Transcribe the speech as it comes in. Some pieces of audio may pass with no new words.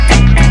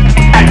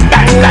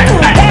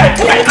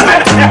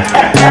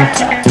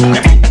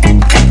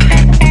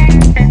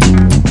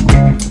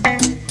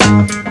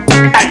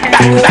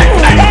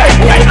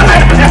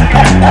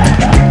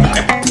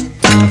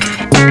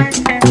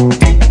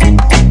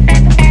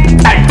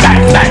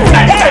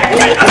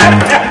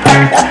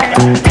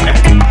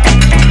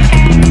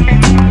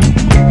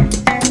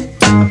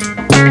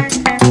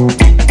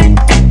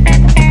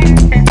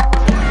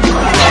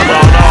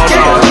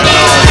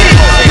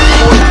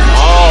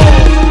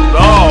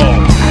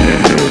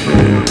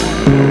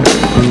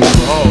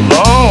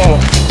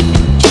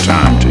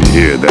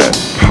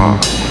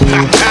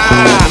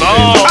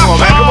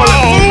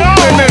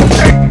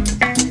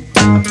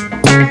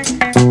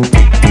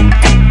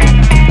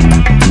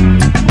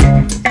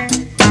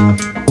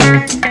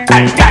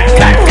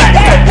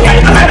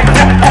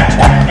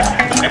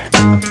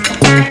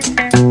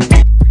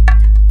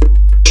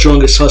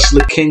Strongest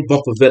Hustler, King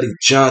Bumpervelli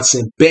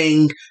Johnson,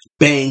 Bang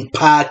Bang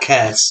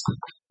Podcast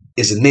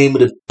is the name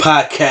of the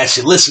podcast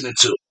you're listening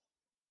to.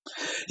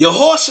 You're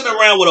horsing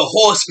around with a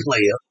horse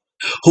player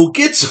who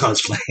gets on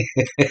playing.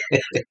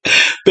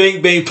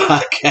 Bang Bang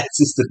Podcast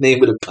is the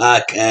name of the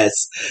podcast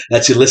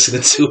that you're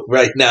listening to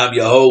right now. I'm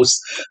your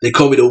host. They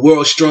call me the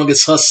world's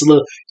strongest hustler,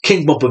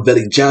 King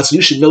Bumpervelli Johnson.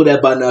 You should know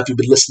that by now if you've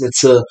been listening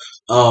to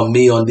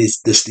me on these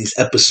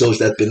episodes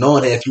that have been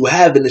on here. If you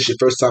haven't, it's your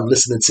first time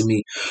listening to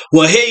me.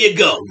 Well, here you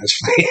go.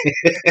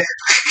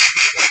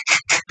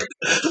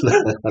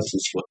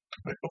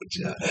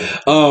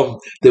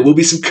 There will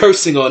be some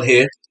cursing on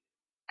here.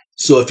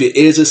 So if your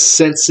ears are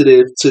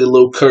sensitive to the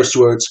little curse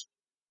words,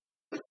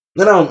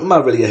 then I'm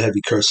not really a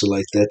heavy cursor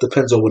like that.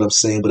 Depends on what I'm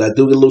saying. But I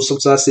do get a little,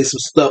 sometimes I say some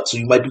stuff. So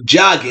you might be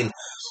jogging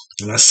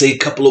and I say a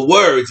couple of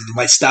words and it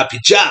might stop your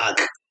jog.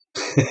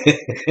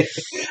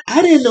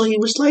 I didn't know he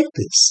was like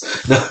this.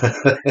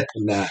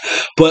 Nah.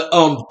 But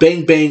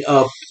Bang Bang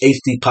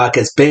HD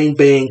Podcast. Bang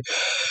Bang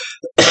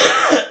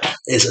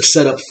is a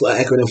setup for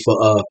acronym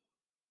for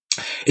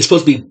it's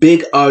supposed to be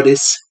big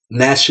artists,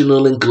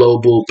 national and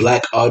global,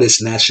 black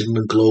artists, national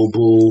and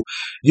global.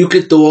 You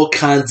could throw all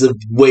kinds of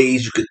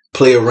ways you could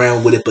play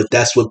around with it, but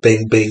that's what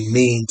Bang Bang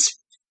means.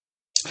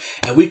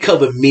 And we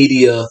cover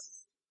media.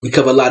 We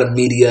cover a lot of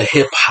media,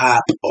 hip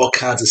hop, all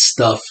kinds of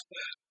stuff.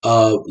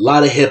 A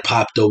lot of hip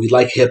hop though. We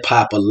like hip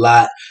hop a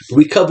lot.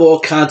 We cover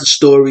all kinds of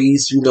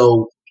stories. You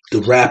know,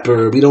 the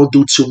rapper. We don't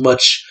do too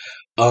much.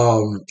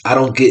 I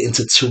don't get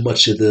into too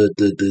much of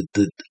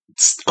the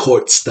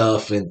court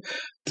stuff and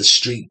the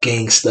street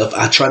gang stuff.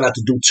 I try not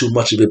to do too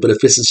much of it, but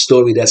if it's a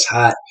story that's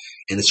hot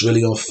and it's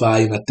really on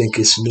fire and I think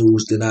it's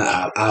news, then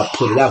I'll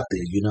put it out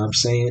there. You know what I'm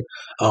saying?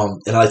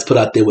 And I like to put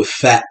out there with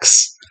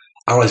facts.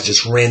 I don't like to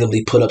just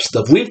randomly put up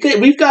stuff. We've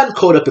gotten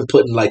caught up in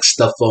putting like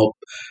stuff up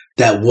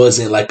that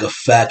wasn't like a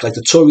fact, like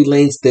the Tory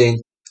Lanez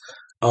thing.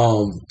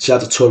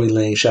 Shout out to Tory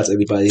Lanez, shout out to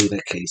everybody in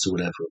that case or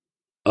whatever.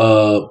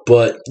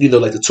 But you know,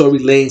 like the Tory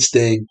Lanez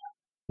thing,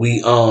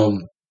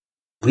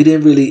 we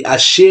didn't really. I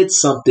shared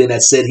something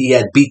that said he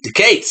had beat the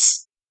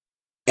case,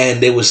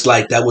 and it was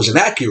like that wasn't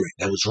accurate.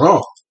 That was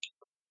wrong.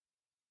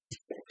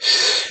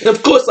 And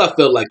of course, I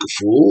felt like a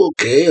fool.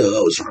 Okay, I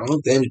was wrong.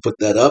 Damn, you put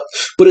that up,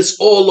 but it's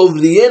all over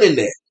the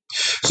internet.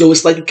 So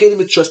it's like you can't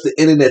even trust the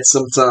internet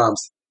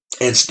sometimes.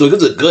 And still, it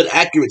was a good,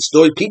 accurate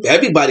story.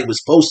 Everybody was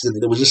posting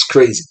it. It was just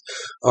crazy.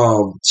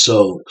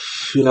 So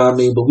you know what I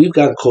mean. But we've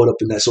gotten caught up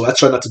in that. So I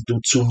try not to do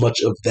too much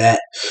of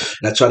that,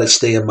 and I try to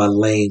stay in my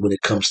lane when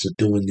it comes to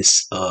doing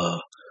this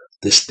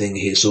thing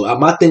here. So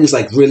my thing is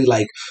like really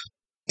like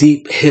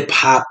deep hip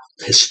hop,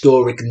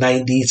 historic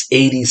 90s,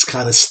 80s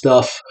kind of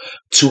stuff,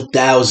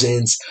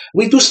 2000s.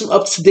 We do some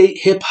up to date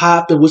hip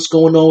hop and what's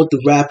going on with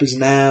the rappers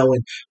now,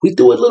 and we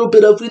do a little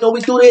bit of we do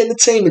the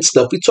entertainment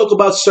stuff. We talk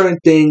about certain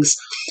things,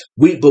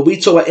 but we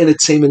talk about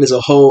entertainment as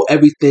a whole.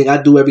 Everything I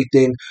do,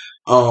 everything.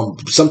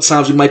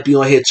 Sometimes we might be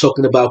on here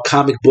talking about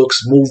comic books,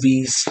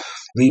 movies,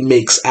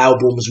 remakes,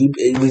 albums.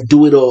 We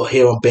do it all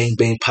here on Bang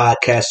Bang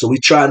Podcast. So we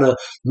trying to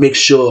make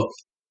sure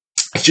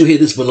that you hear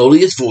this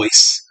melodious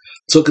voice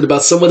talking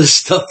about some of the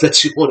stuff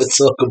that you want to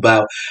talk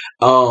about.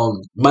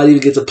 Might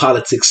even get to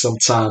politics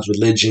sometimes,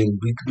 religion.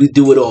 We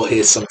do it all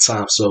here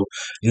sometimes. So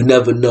you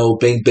never know.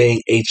 Bang Bang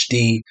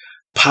HD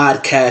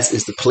Podcast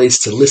is the place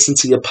to listen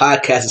to your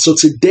podcast. And so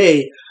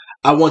today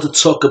I want to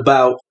talk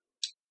about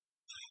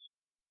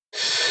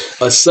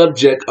a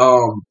subject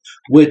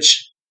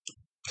which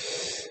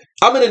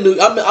I'm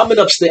in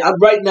upstate.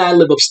 Right now I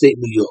live upstate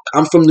New York.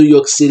 I'm from New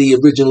York City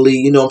originally.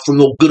 You know, I'm from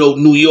the good old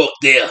New York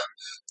there.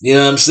 You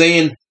know what I'm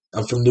saying?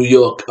 I'm from New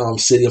York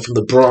City. I'm from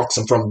the Bronx.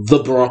 I'm from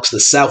the Bronx, the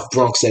South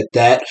Bronx at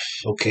that.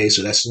 Okay,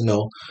 so that's, you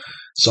know,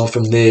 so I'm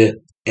from there.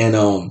 And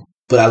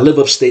but I live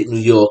upstate New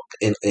York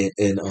in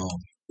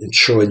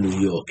Troy, New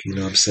York. You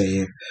know what I'm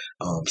saying?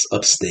 It's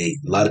upstate.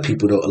 A lot of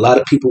people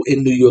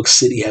in New York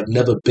City have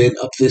never been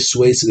up this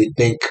way, so they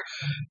think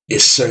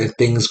it's certain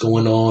things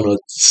going on or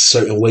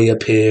certain way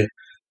up here.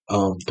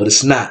 But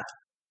it's not.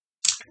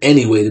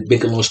 Anyway, to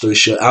make a long story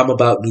short, I'm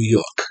about New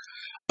York.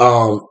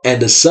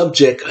 And the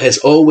subject has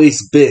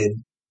always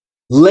been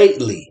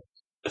lately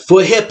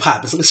for hip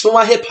hop. It's for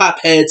my hip hop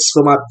heads,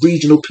 for my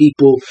regional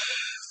people.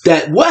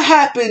 That what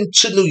happened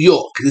to New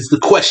York is the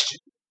question.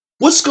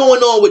 What's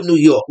going on with New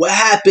York? What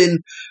happened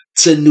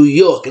to New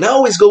York? And I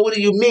always go, what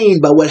do you mean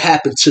by what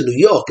happened to New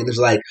York? And it's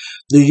like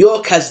New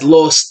York has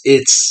lost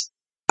its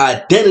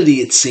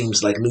identity. It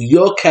seems like New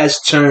York has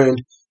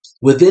turned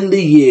within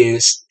the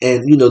years,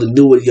 and you know, the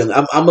newer young.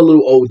 I'm a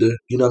little older,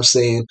 you know what I'm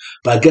saying,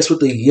 but I guess with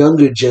the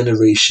younger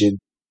generation,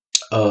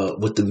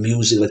 with the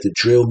music, like the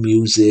drill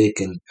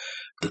music and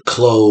the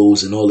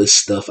clothes and all this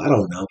stuff, I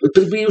don't know.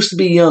 But we used to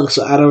be young,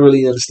 so I don't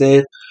really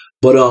understand.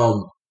 But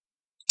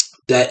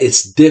that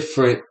it's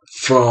different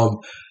from.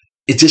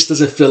 It just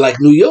doesn't feel like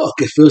New York.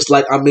 It feels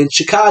like I'm in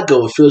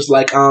Chicago. It feels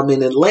like I'm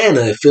in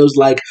Atlanta. It feels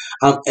like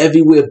I'm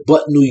everywhere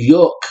but New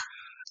York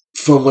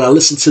from when I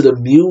listen to the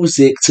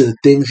music to the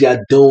things y'all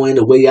doing,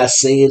 the way y'all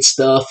saying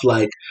stuff,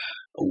 like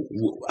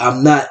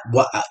I'm not.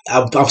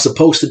 I'm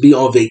supposed to be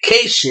on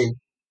vacation,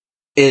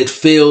 and it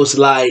feels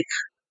like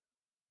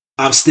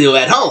I'm still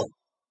at home.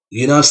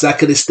 You know, so I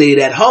could have stayed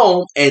at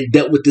home and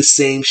dealt with the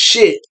same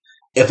shit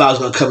if I was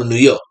gonna come to New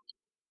York.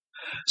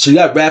 So you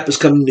got rappers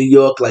coming to New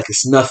York like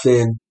it's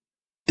nothing.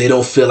 They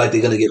don't feel like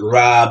they're gonna get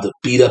robbed or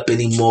beat up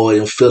anymore. They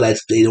don't feel like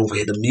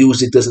the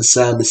music doesn't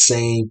sound the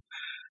same.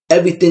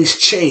 Everything's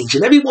changed,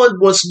 and everyone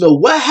wants to know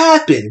what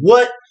happened.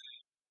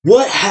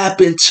 What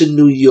happened to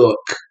New York,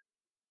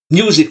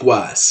 music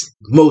wise,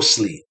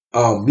 mostly.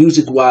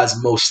 Music wise,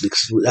 mostly.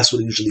 'Cause that's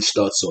what it usually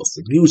starts off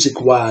with.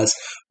 Music wise,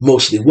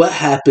 mostly. What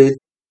happened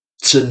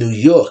to New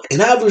York?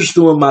 And I was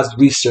doing my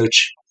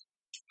research,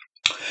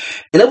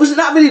 and it was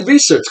not really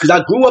research because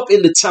I grew up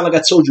in the town. Like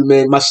I told you,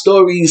 man,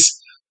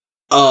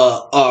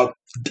 are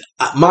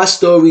my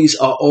stories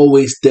are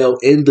always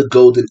dealt in the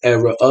golden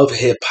era of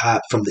hip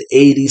hop from the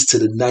 80s to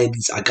the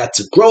 90s. I got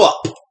to grow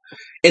up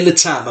in the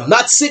time. I'm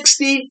not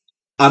 60.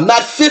 I'm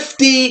not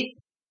 50.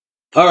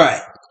 All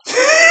right.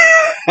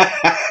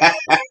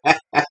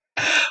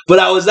 But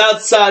I was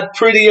outside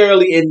pretty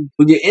early, and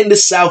when you're in the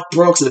South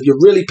Bronx, and if you're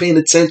really paying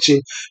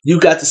attention, you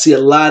got to see a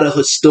lot of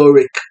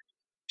historic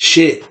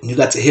shit. You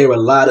got to hear a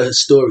lot of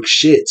historic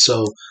shit.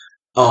 So,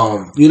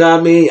 you know what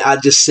I mean? I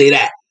just say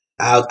that.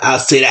 I'll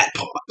say that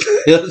part.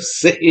 You know what I'm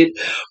saying?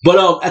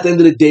 But at the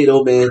end of the day,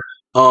 though, man,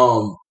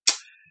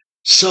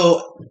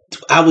 so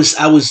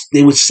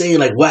they were saying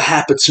like, what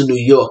happened to New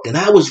York, and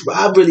I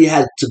really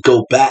had to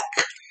go back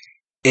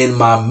in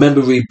my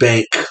memory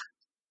bank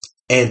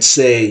and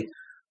say,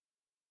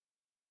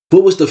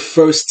 what was the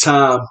first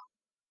time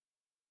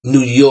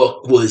New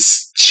York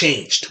was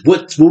changed?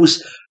 What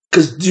was,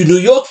 because New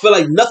York felt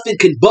like nothing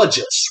could budge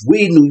us.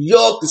 We New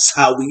York, this is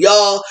how we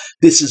are.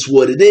 This is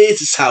what it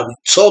is. It's how we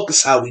talk.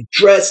 It's how we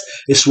dress.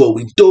 It's what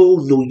we do.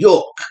 New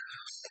York.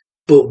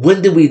 But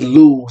when did we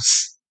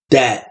lose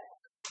that?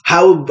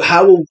 How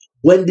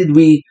when did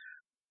we?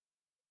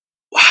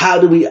 How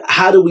do we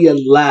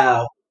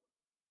allow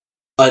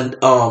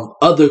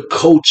other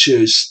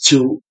cultures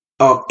to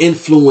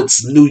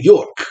influence New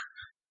York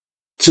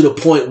to the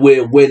point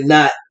where we're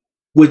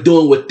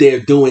doing what they're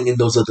doing in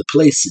those other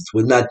places.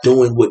 We're not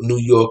doing what New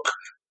York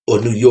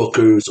or New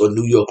Yorkers or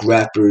New York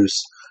rappers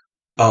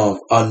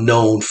are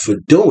known for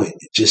doing.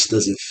 It just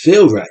doesn't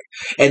feel right.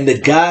 And the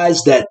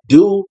guys that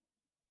do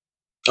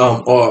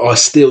are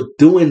still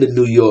doing the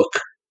New York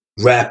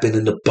rapping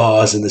and the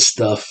bars and the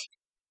stuff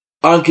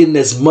aren't getting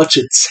as much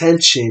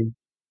attention.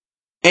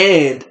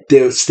 And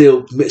they're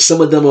still, some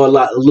of them are a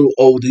little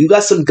older. You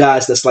got some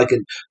guys that's like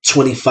in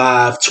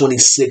 25,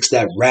 26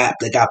 that rap,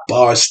 that got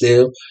bars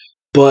still.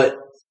 But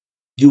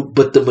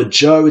the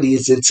majority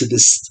is into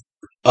this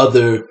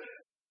other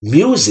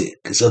music,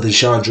 this other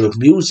genre of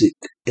music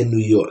in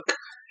New York.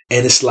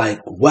 And it's like,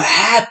 what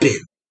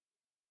happened?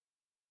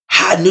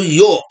 How New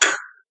York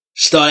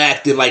start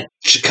acting like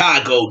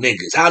Chicago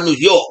niggas? How New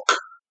York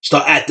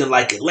start acting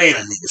like Atlanta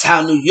niggas?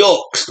 How New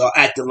York start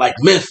acting like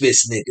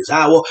Memphis niggas?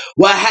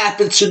 What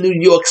happened to New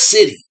York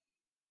City?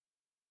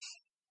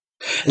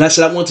 And I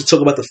said I wanted to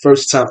talk about the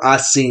first time I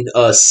seen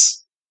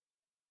us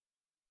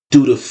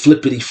do the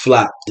flippity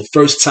flop. The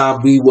first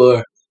time we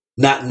were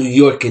not New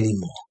York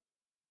anymore.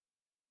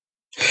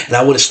 And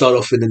I want to start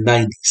off in the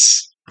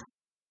 90s.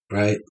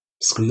 Right?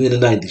 It's going to be in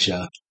the 90s,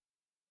 y'all.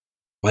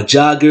 My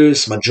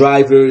joggers, my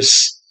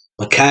drivers,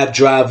 my cab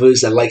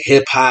drivers that like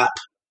hip hop.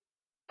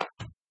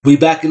 We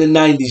back in the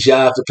 90s,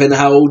 y'all, depending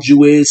on how old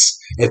you is.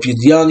 If you're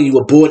young, you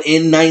were born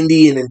in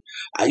 90, and then,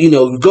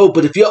 you go.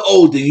 But if you're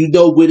older, you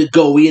know where to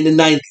go. We in the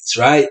 90s,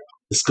 right?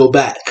 Let's go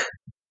back.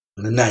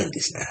 In the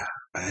 90s now,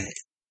 right?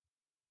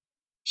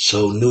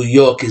 So New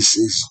York is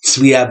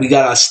we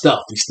got our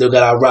stuff. We still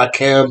got our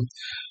Rakim.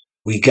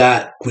 We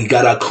got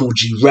our Kool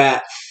G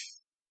Rap.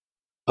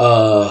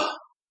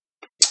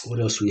 What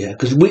else we have?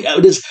 Because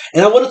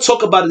and I want to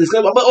talk about it.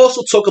 I'm gonna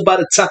also talk about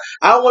a time.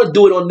 I don't want to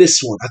do it on this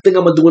one. I think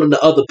I'm gonna do it on the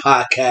other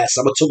podcast.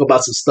 I'm gonna talk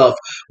about some stuff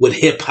with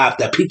hip hop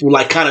that people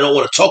like kind of don't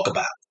want to talk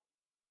about.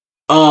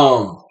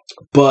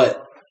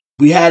 But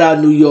we had our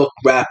New York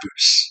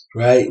rappers,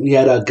 right? We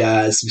had our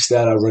guys. We still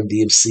had our Run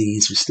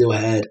DMCs. We still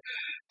had.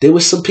 There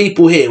was some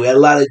people here. We had a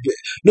lot of.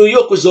 New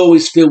York was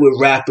always filled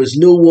with rappers,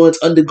 new ones,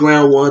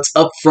 underground ones,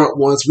 upfront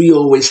ones. We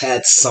always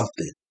had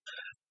something,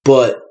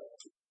 but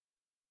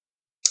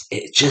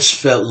it just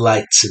felt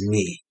like to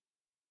me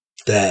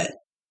that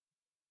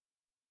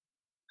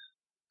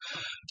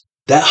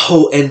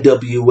whole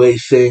NWA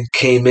thing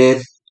came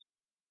in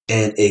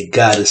and it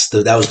got us.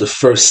 That was the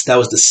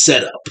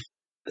setup.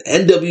 The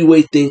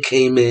NWA thing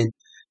came in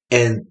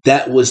and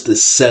that was the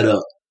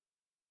setup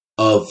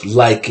of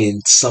liking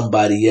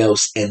somebody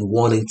else and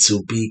wanting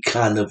to be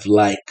kind of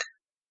like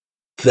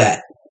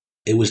that.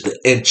 It was the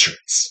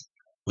entrance.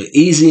 When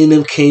Easy and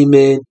them came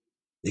in,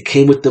 they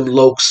came with them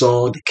Lokes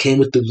on. They came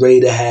with the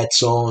Raider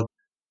hats on.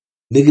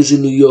 Niggas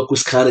in New York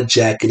was kind of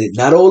jacking it.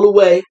 Not all the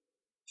way.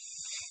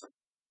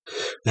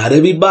 Not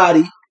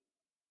everybody.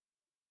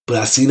 But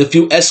I seen a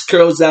few S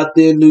curls out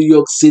there in New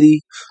York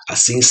City. I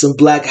seen some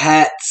black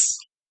hats.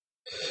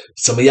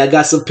 Some of y'all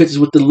got some pictures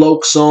with the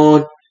lokes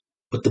on,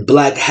 with the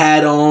black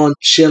hat on,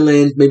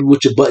 chilling, maybe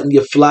with your button,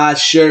 your fly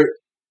shirt.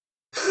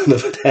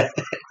 Remember that?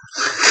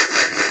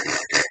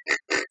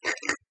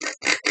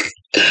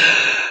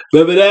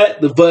 Remember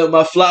that? The button,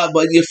 my fly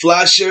button, your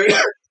fly shirt.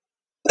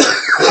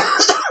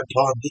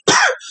 Pardon me.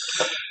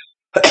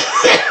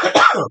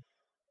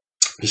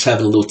 Just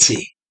having a little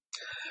tea.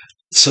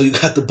 So you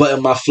got the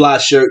button, my fly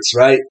shirts,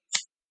 right?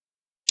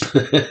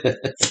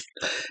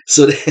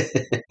 So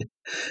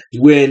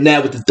you're wearing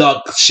that with the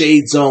dark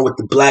shades on, with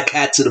the black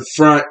hat to the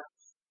front.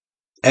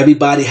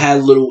 Everybody had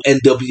a little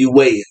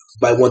NWA.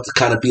 Everybody wanted to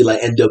kind of be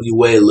like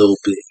NWA a little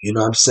bit. You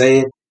know what I'm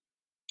saying?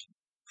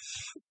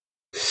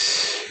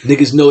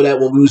 Niggas know that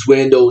when we was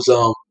wearing those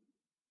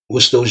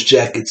what's those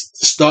jackets,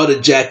 starter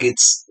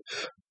jackets,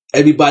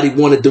 everybody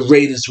wanted the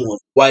Raiders one,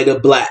 white or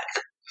black.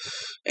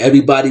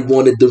 Everybody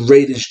wanted the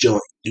Raiders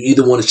joint. You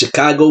either wanted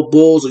Chicago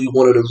Bulls or you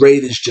wanted a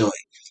Raiders joint.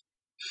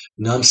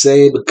 You know what I'm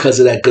saying? Because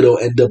of that good old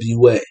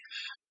NWA.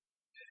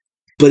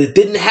 But it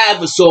didn't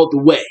have us all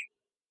the way,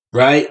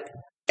 right?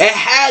 It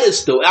had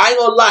us though. I ain't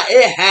gonna lie,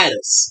 it had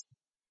us.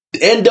 The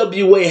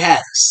NWA had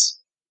us.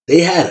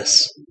 They had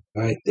us,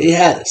 right? They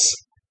had us.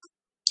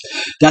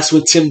 That's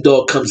when Tim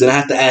Dog comes in. I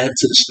have to add him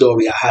to the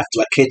story. I have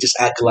to. I can't just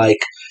act like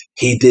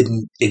he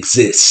didn't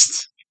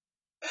exist.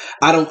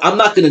 I'm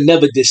not gonna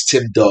never diss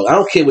Tim Dog. I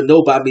don't care what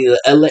nobody.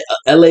 I mean,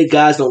 LA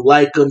guys don't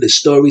like him. There's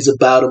stories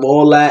about him,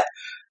 all that.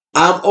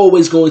 I'm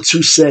always going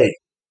to say,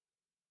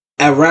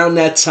 around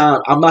that time,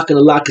 I'm not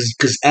gonna lie,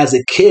 because as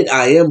a kid,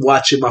 I am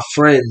watching my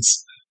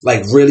friends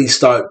like really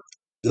start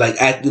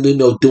like acting,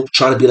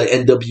 trying to be like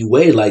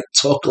NWA, like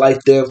talk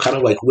like them, kind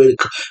of like weird.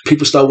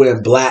 People start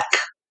wearing black.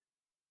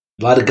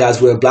 A lot of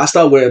guys wearing black. I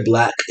started wearing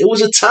black. It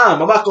was a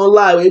time. I'm not gonna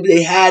lie. Maybe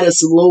they had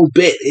us a little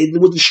bit. It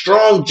wasn't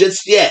strong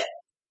just yet,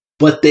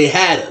 but they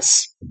had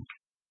us.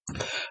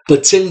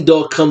 But Tim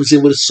Dog comes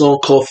in with a song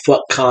called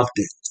 "Fuck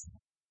Compton."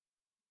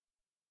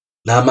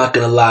 Now I'm not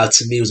gonna lie.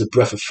 To me, it was a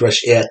breath of fresh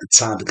air at the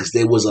time because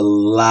there was a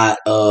lot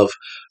of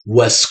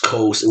West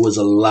Coast. It was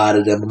a lot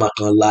of them. I'm not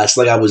gonna lie. It's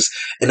like I was,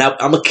 and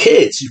I'm a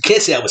kid, so you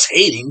can't say I was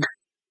hating.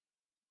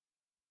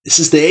 This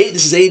is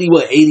 80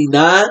 what,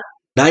 89,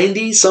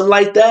 90, something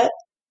like that.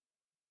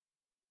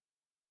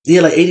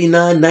 Yeah, like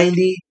 89,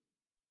 90,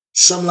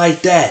 something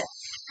like that,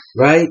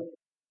 right?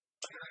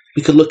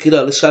 We could look it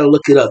up. Let's try to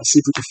look it up and see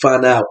if we can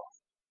find out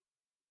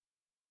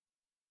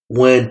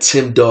when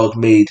Tim Dog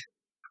made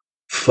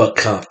 "Fuck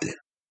Compton."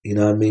 You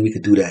know what I mean? We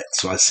could do that.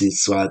 This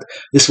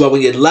is why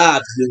when you're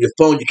live on your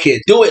phone, you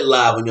can't do it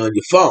live when you're on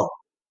your phone.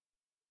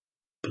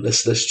 But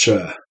let's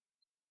try.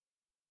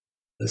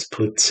 Let's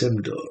put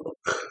Tim Dog.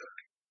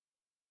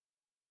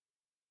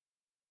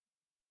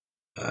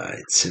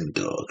 Alright, Tim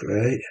Dog,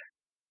 right?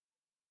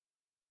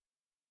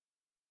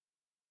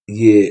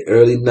 Yeah,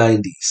 early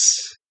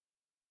 90s.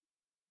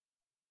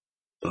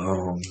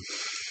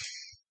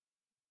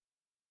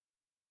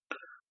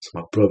 It's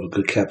my brother,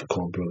 good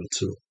Capricorn brother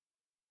too.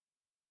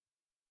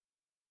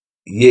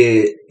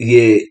 Yeah,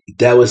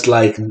 that was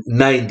like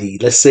 90.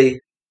 Let's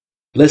say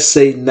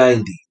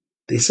 90.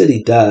 They said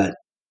he died.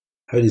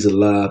 Heard he's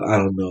alive. I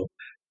don't know.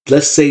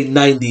 Let's say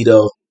 90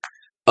 though.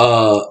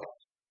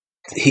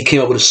 He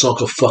came up with a song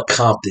called "Fuck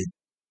Compton."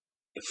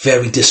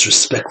 Very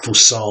disrespectful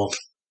song.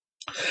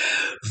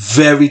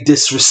 Very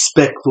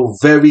disrespectful.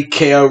 Very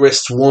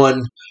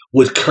KRS-One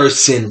with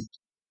cursing.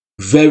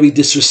 Very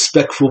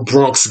disrespectful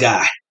Bronx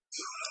guy.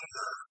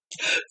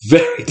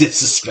 Very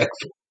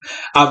disrespectful.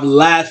 I'm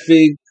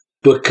laughing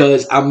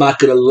because I'm not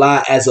gonna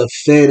lie, as a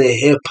fan of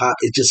hip hop,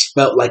 it just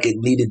felt like it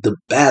needed the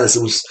balance.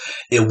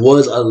 It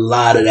was a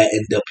lot of that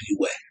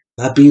NWA.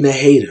 Not being a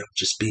hater,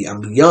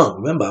 I'm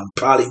young. Remember, I'm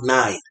probably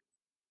 9.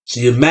 So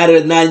you're mad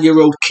at a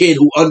 9-year-old kid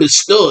who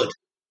understood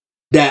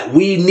that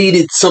we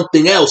needed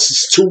something else.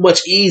 It's too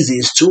much easy.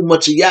 It's too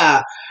much of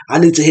y'all. I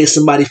need to hear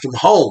somebody from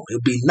home. It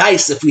would be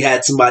nice if we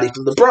had somebody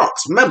from the Bronx.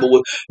 Remember,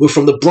 we're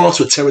from the Bronx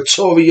with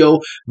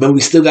Territorial. Remember,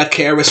 we still got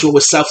KRS-One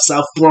with South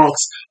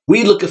Bronx.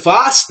 We looking for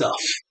our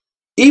stuff.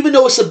 Even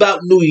though it's about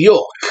New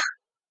York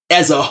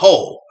as a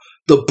whole,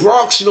 the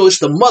Bronx, it's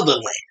the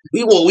motherland.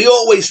 We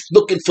always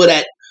looking for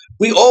that.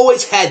 We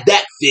always had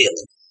that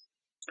feeling.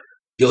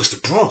 Yo, it's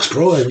the Bronx,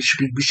 bro. We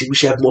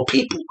should have more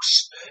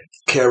peoples.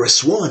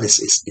 KRS-One is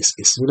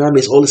you know what I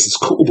mean? All this is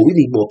cool, but we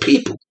need more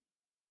people.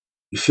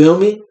 You feel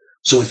me?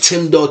 So when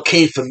Tim Dog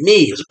came for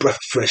me, it was a breath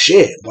of fresh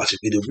air. Watching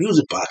Video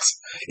Music Box,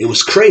 it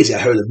was crazy. I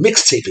heard a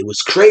mixtape. It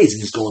was crazy.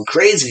 He was going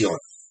crazy on it.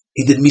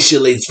 He did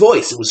Michele's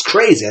voice. It was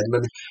crazy.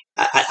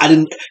 I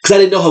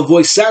didn't know her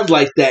voice sounded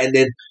like that. And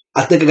then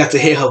I think I got to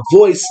hear her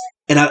voice,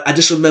 and I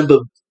just remember,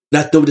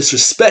 not no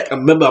disrespect, I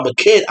remember I'm a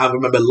kid. I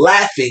remember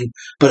laughing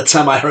by the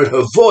time I heard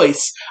her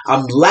voice.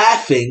 I'm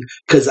laughing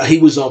because he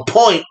was on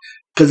point,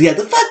 because he had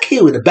the "fuck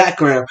you" in the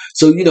background.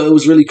 So, it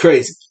was really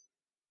crazy.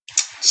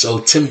 So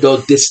Tim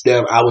Dog dissed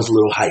them. I was a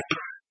little hyper.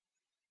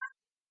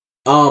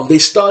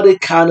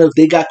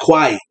 They got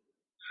quiet.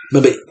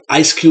 Remember,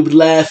 Ice Cube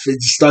left.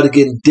 It started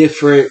getting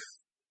different.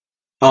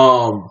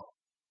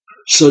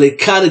 So they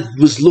kind of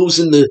was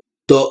losing the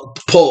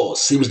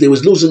pause. They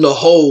was losing the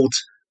hold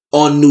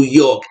on New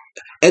York.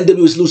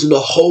 NW was losing the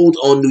hold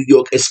on New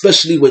York,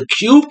 especially when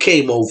Cube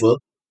came over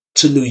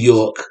to New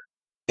York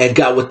and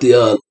got with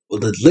the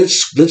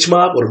lynch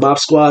mob or the mob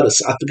squad.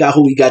 I forgot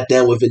who he got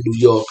down with in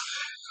New York.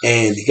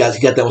 And he got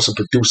down with some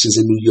producers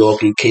in New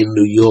York. He came to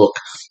New York,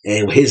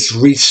 and his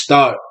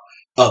restart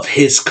of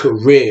his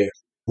career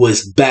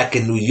was back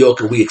in New York,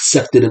 and we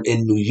accepted him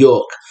in New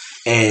York,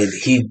 and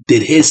he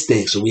did his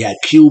thing. So we had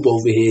Cube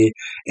over here,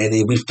 and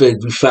then we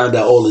found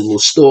out all the little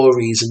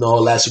stories and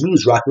all that. So we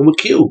was rocking with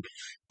Cube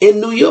in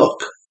New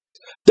York.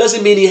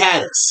 Doesn't mean he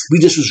had us. We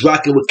just was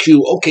rocking with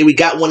Cube. Okay, we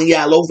got one of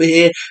y'all over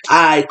here.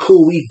 All right,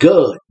 cool, we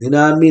good. You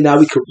know what I mean? Now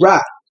we could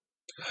rock.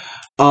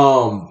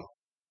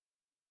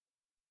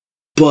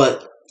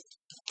 But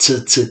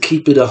to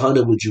keep it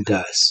 100 with you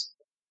guys,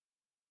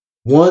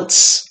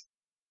 once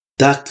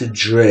Dr.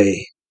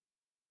 Dre,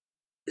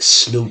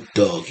 Snoop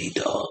Doggy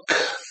Dogg,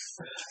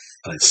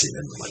 I'd say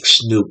that like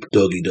Snoop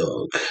Doggy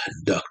Dogg,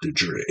 Dr.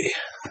 Dre.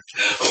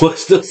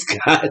 Once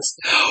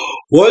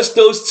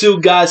those two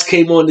guys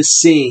came on the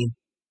scene,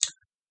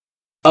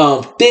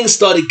 things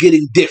started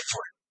getting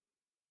different.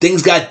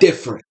 Things got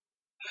different.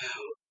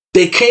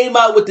 They came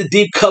out with the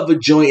deep cover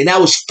joint, and that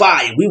was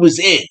fire. We was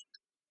in.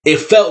 It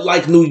felt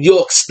like New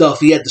York stuff.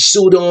 He had the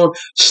suit on.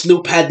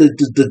 Snoop had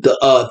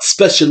the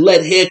special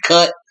lead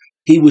haircut.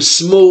 He was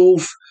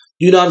smooth.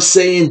 You know what I'm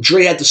saying?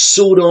 Dre had the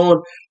suit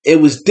on. It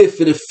was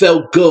different. It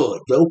felt good.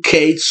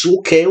 Okay, so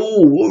okay. Ooh,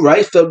 all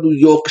right. Felt New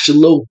Yorkish a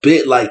little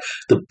bit, like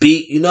the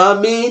beat. You know what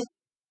I mean?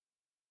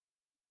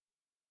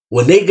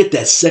 When they get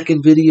that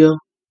second video,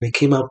 they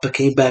came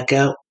back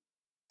out,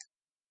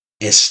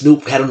 and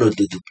Snoop had on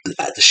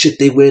the shit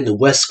they wear in the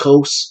West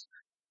Coast.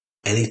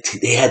 And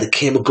they had the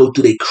camera go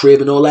through their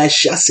crib and all that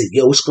shit. I said,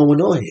 yo, what's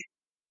going on here?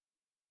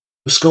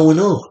 What's going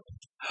on?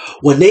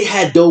 When they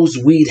had those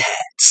weed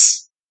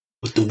hats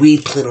with the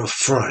weed plant on the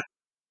front,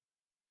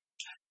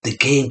 the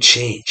game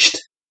changed.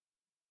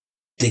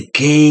 The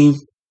game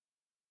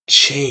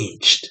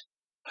changed.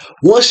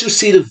 Once you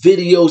see the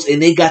videos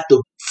and they got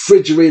the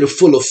refrigerator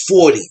full of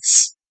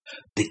 40s,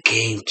 the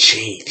game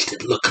changed.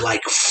 It looked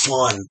like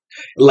fun.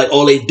 Like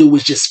all they do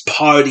is just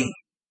party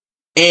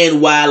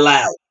and wild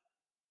out.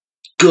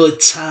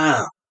 Good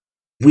time.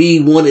 We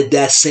wanted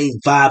that same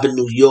vibe in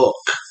New York.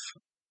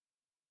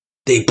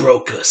 They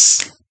broke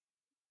us.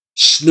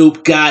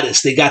 Snoop got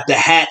us. They got the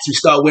hats. We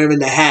start wearing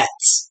the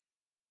hats.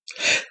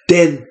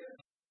 Then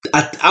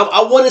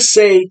I want to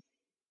say,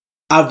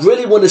 I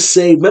really want to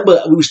say,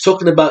 remember we was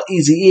talking about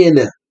Eazy-E and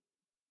them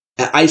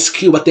and Ice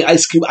Cube. I think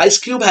Ice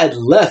Cube had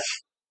left.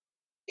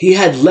 He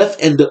had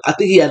left, I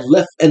think he had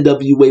left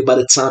NWA by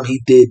the time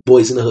he did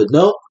Boys in the Hood.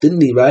 No,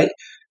 didn't he? Right?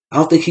 I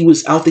don't think he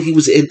was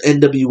in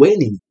NWA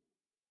anymore.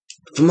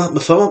 If I'm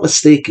not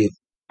mistaken,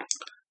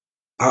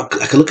 I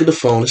can look at the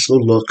phone. Let's go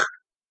look.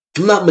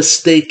 If I'm not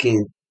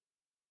mistaken,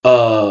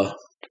 I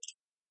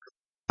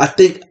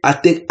think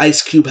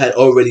Ice Cube had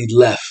already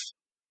left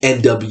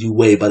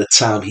NWA by the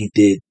time he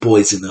did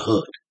Boys in the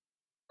Hood.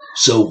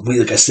 So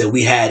like I said,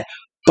 we had,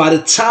 by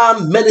the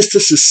time Menace to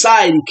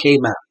Society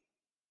came out,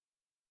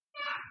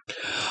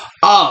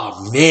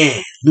 oh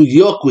man, New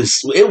York was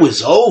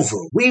over.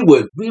 We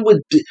would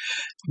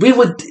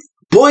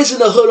Boys in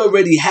the Hood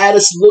already had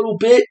us a little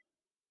bit,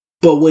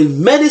 but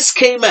when Menace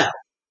came out,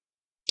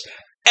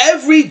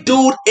 every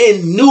dude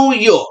in New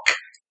York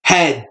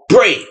had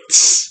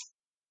braids.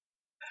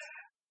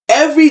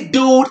 Every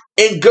dude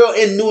and girl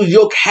in New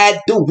York had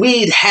the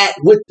weed hat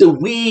with the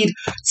weed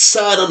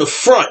sign on the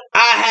front. I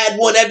had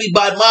one.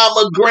 Everybody,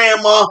 mama,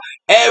 grandma,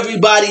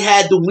 everybody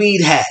had the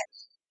weed hat.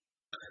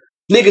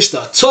 Niggas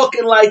start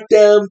talking like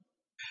them.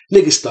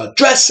 Niggas start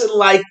dressing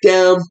like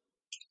them.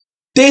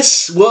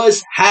 This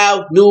was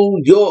how New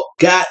York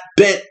got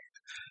bent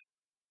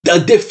a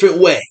different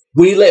way.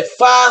 We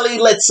finally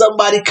let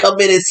somebody come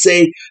in and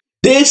say,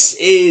 this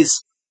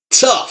is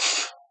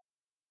tough.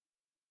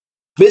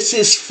 This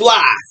is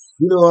fly.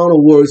 You know, I don't know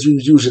words we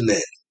was using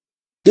then.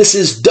 This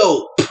is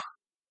dope.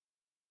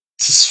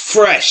 This is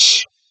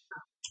fresh.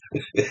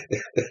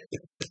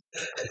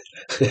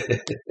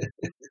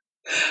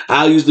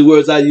 I'll use the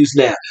words I use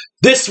now.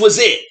 This was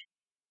it.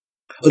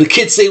 Or the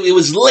kids say it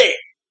was lit.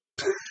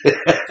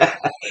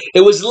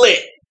 It was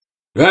lit.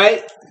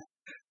 Right?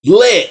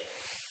 Lit.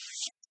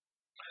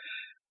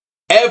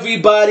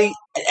 Everybody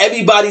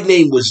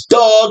name was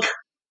Dog.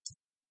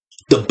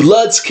 The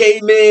Bloods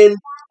came in.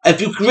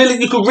 If you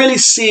could really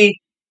see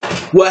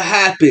what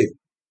happened.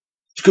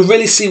 You could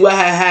really see what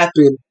had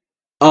happened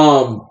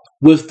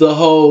with the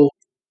whole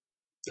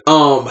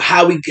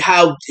how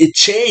it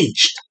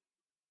changed.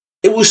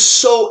 It was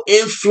so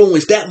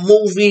influenced. That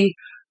movie,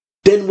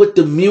 then with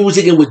the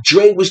music and what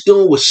Dre was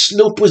doing, what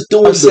Snoop was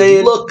doing,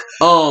 the look,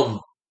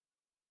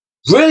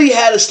 really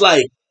had us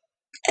like,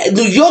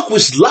 New York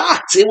was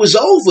locked. It was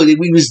over.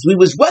 We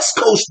was West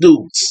Coast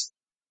dudes.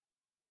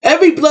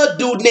 Every blood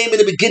dude name in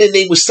the beginning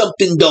name was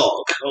something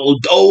dog.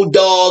 Old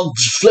Dog,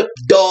 Flip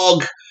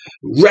Dog,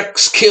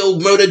 Rex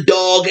Kill, Murder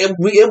Dog. And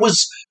it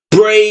was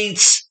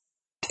braids.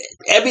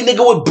 Every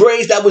nigga with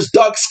braids that was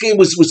dark skinned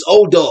was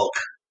old dog.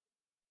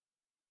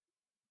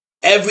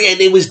 And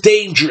it was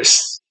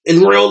dangerous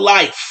in real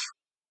life.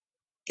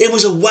 It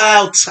was a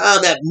wild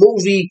time. That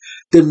movie,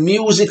 the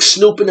music,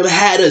 Snoop and them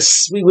had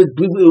us. It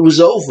was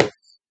over.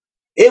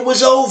 It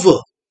was over.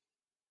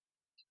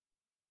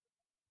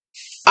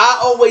 I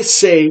always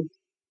say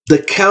the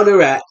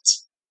counteract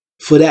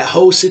for that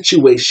whole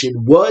situation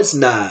was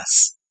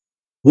Nas,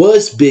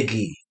 was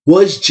Biggie,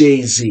 was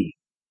Jay-Z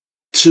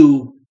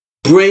to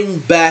bring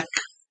back.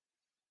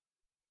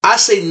 I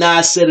say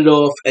Nas set it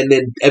off and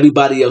then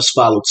everybody else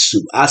followed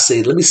suit.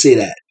 Let me say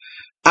that.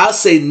 I'll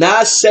say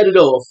Nas set it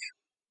off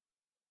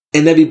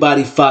and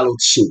everybody followed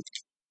suit.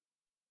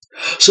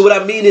 So what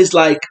I mean is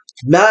like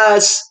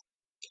Nas,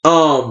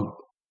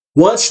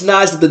 once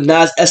Nas did the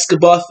Nas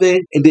Escobar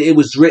thing and then it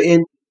was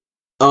written,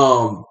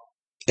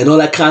 and all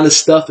that kind of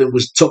stuff and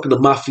was talking to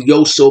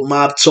mafioso,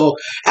 mob talk.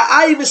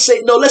 I even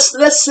say, no,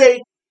 let's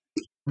say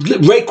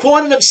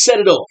Raekwon and them set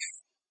it off.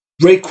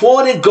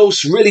 Raekwon and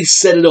Ghost really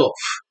set it off.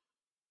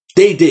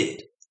 They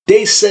did.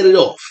 They set it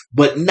off.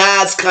 But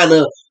Nas kind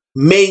of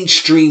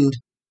mainstreamed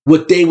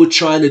what they were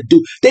trying to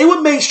do. They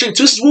were mainstream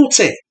too. This is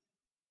Wu-Tang.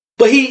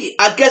 But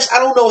I guess I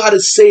don't know how to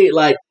say it.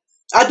 Like,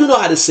 I do know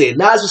how to say it.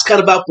 Nas was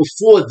kind of out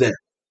before them.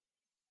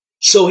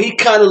 So he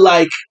kind of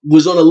like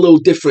was on a little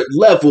different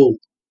level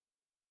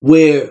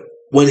where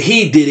when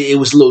he did it, it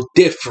was a little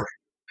different.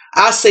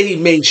 I say he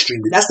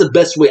mainstreamed it. That's the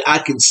best way I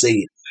can say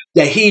it.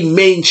 That he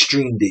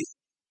mainstreamed it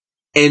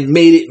and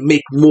made it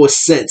make more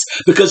sense.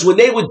 Because when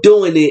they were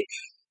doing it,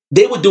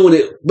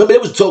 remember,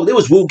 there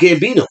was Wu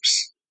Gambinos.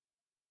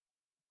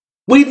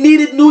 We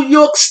needed New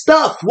York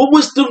stuff. What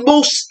was the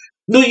most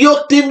New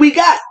York thing we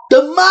got?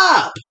 The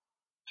mob.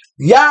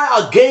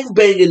 Y'all are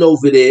gangbanging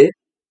over there.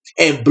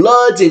 And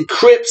Bloods and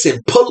Crips and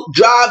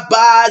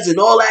drive-bys and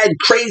all that and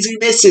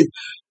craziness. And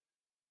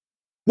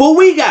what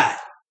we got?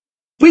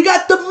 We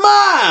got the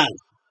mob.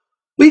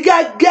 We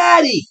got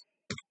Gotti.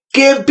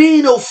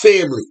 Gambino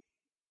family.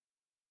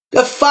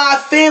 The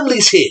 5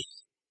 families here.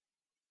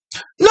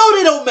 No,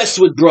 they don't mess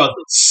with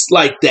brothers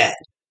like that.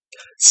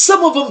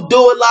 Some of them do,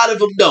 a lot of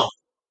them don't.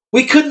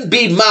 We couldn't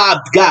be mob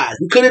guys.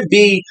 We couldn't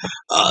be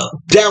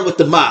down with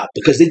the mob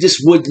because they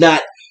just would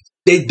not.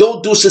 They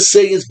don't do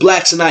Sicilians,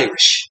 blacks, and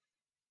Irish.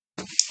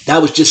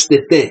 That was just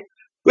their thing.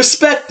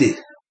 Respected.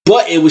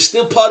 But it was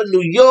still part of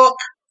New York.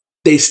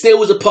 They still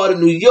was a part of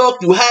New York.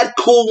 You had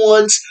cool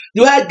ones.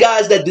 You had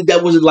guys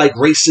that wasn't like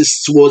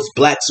racist towards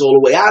blacks all the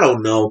way. I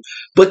don't know.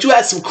 But you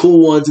had some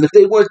cool ones. And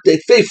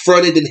if they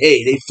fronted, then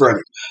hey, they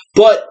fronted.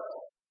 But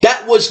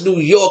that was New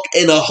York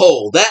in a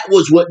whole. That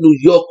was what New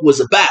York was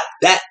about.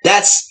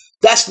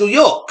 That's New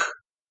York.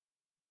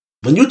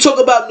 When you talk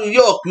about New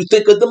York, you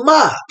think of the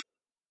mob.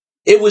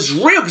 It was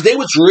real because they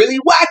was really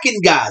whacking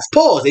guys.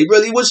 Pause.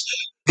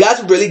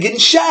 Guys were really getting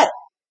shot.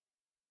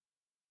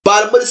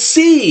 Bottom of the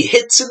sea,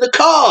 hits in the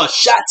car,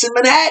 shots in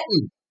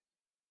Manhattan.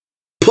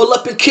 Pull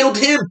up and killed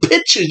him.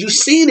 Pictures, you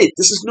seen it.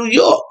 This is New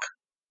York.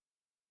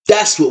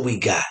 That's what we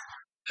got.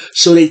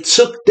 So they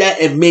took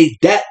that and made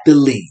that the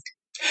lead.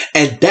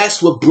 And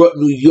that's what brought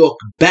New York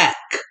back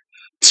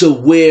to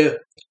where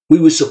we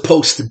were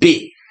supposed to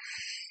be.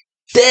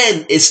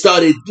 Then it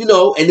started, and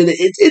then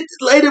it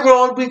later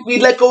on, we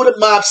let go of the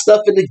mob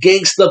stuff and the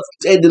gang stuff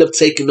ended up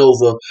taking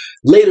over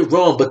later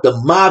on. But the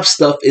mob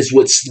stuff is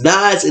what's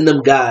Nas and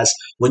them guys.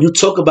 When you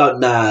talk about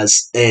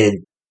Nas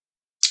and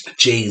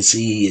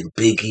Jay-Z and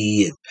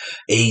Biggie and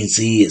AZ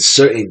and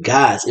certain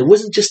guys, it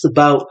wasn't just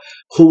about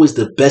who was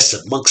the best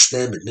amongst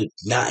them and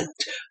not.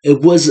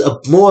 It was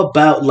more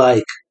about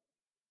like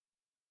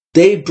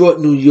they brought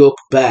New York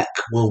back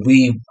when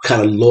we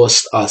kind of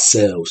lost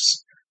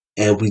ourselves.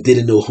 And we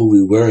didn't know who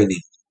we were anymore.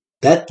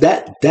 That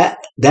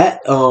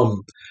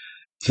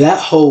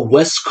whole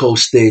West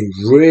Coast thing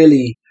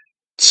really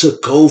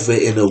took over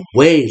in a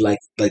way, like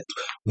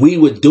we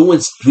were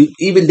doing,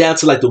 even down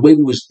to like the way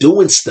we was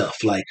doing stuff.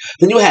 Like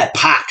then you had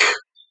Pac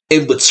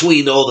in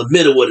between all the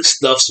middle of the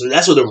stuff, so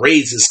that's where the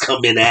raises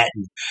come in at,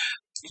 and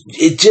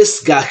it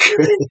just got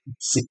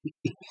crazy.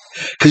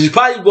 Because you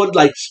probably want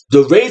like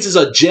the raises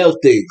are jail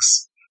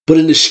things. But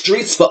in the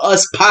streets for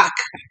us, Pac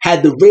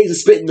had the razor,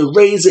 spitting the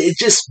razor. It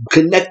just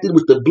connected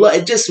with the blood.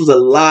 It just was a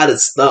lot of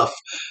stuff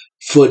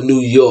for New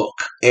York.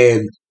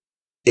 And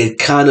it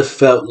kind of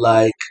felt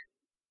like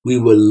we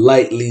were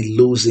lightly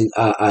losing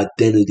our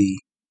identity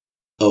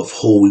of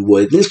who we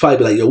were. Niggas probably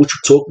be like, yo, what you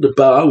talking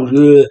about?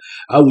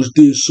 I was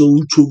there, so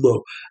you talking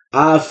about.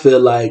 I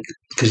feel like,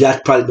 because y'all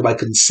probably nobody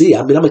couldn't see.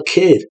 I mean, I'm a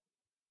kid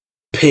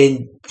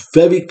paying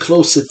very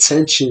close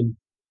attention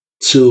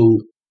to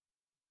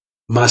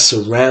my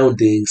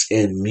surroundings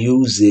and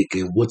music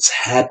and what's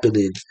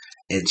happening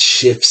and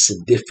shifts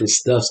and different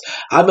stuffs.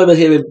 I remember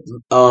hearing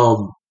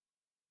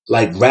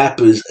like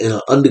rappers in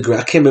an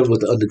underground. I can't remember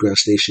what the underground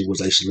station was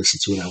I used to listen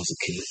to when I was a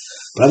kid.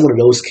 But I'm one of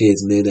those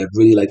kids, man, that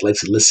really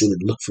likes to listen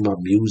and look for my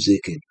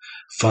music and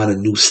find a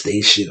new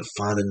station or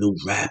find a new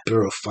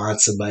rapper or find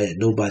somebody that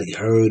nobody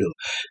heard or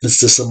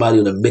listen to somebody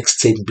on a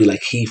mixtape and be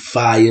like, he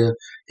fire.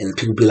 And then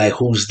people be like,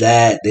 who's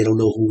that? They don't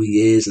know who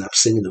he is. And I'm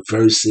singing the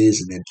verses.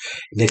 And then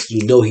next thing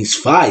you know, he's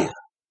fire.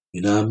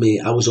 You know what I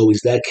mean? I was always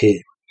that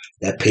kid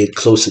that paid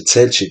close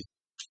attention.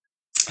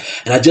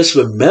 And I just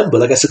remember,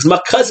 like I said, 'cause my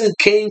cousin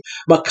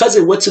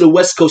went to the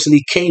West Coast and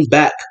he came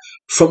back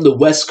from the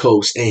West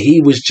Coast and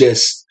he was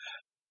just,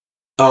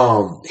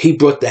 he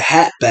brought the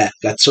hat back.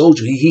 I told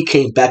you, he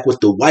came back with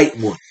the white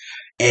one.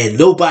 And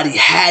nobody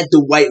had the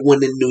white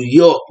one in New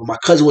York. But my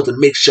cousin wanted to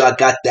make sure I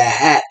got that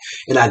hat.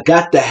 And I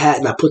got the hat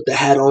and I put the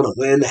hat on. I'm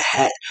wearing the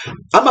hat.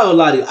 I'm not gonna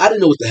lie to you, I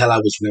didn't know what the hell I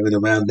was wearing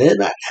around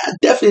then. I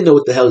definitely know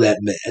what the hell that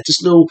meant. I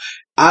just knew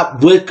I'm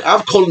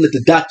calling it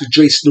the Dr.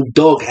 Dre Snoop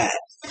Dogg hat.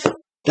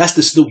 That's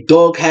the Snoop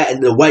Dogg hat,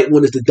 and the white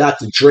one is the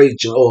Dr. Dre,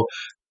 or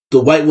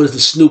the white one is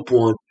the Snoop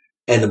one,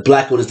 and the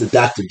black one is the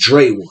Dr.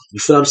 Dre one. You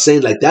feel what I'm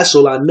saying? Like, that's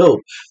all I know.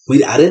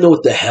 I didn't know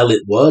what the hell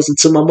it was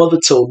until my mother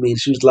told me, and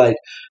she was like,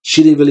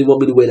 she didn't really want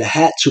me to wear the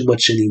hat too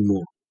much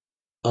anymore.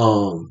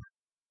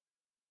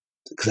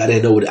 Because I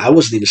didn't know I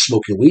wasn't even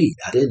smoking weed.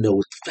 I didn't know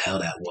what the hell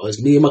that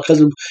was. Me or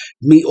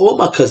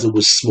my cousin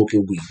was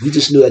smoking weed. We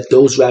just knew that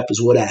those rappers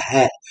wore that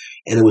hat,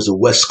 and it was a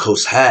West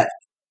Coast hat.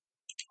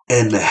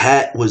 And the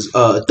hat was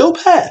a dope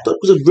hat. I thought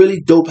it was a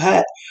really dope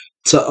hat.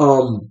 I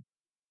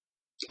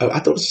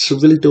thought it was a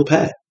really dope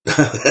hat.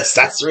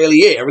 that's really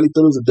it. I really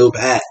thought it was a dope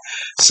hat.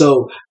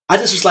 So I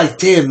just was like,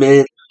 damn,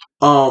 man.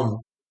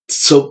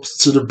 So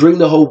to bring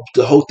the whole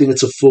thing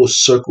into full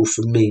circle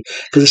for me,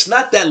 because it's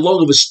not that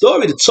long of a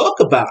story to talk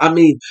about. I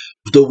mean,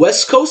 the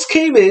West Coast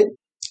came in,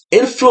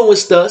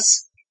 influenced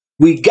us.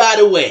 We got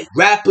away.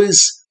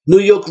 Rappers, New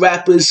York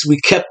rappers, we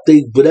kept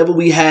whatever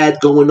we had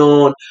going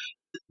on.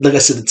 Like I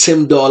said, the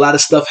Tim Dog, a lot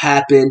of stuff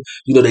happened.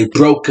 You know, they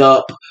broke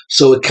up.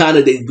 So it kind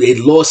of, they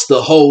lost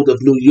the hold of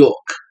New York.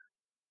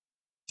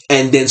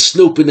 And then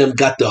Snoop and them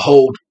got the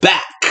hold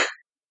back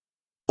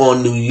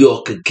on New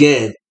York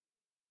again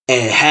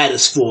and had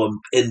us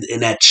in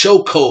that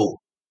chokehold.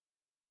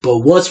 But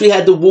once we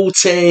had the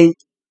Wu-Tang,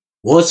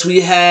 once we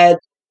had,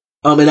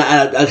 and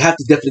I have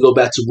to definitely go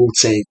back to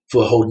Wu-Tang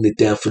for holding it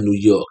down for New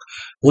York.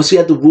 Once we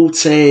had the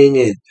Wu-Tang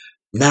and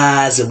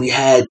Nas and we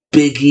had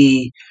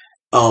Biggie,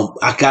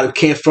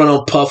 can't front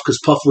on Puff because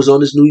Puff was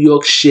on his New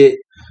York shit.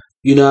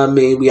 You know what I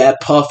mean? We had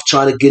Puff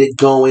trying to get it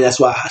going. That's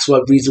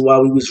the reason why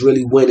we was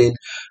really winning,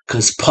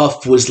 because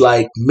Puff was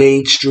like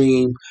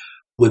mainstream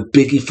with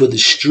Biggie for the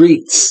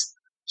streets.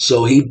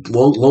 So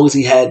long as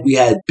we had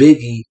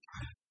Biggie,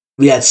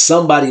 we had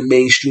somebody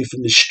mainstream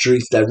from the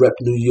streets that rep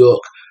New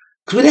York.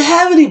 Because we didn't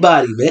have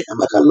anybody, man. I'm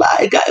not gonna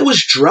lie, it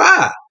was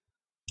dry.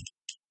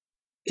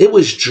 It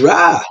was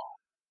dry.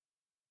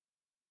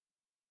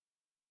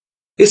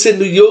 It said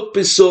New York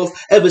been soft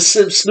ever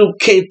since Snoop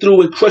came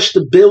through and crushed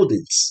the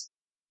buildings.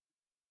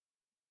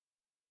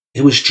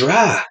 It was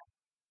dry.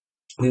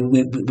 We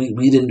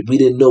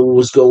didn't know what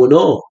was going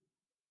on.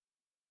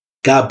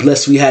 God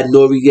bless, we had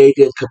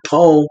Noriega and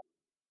Capone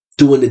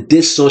doing the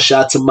diss song.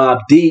 Shout out to Mobb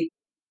Deep.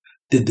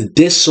 Did the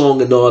diss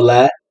song and all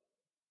that.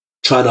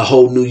 Trying to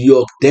hold New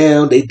York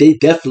down. They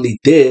definitely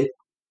did.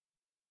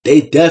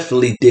 They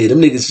definitely did.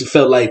 Them niggas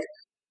felt like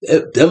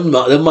them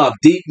Mobb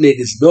Deep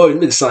niggas, them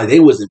niggas sounded like they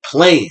wasn't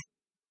playing.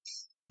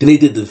 Then they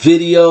did the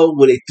video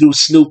where they threw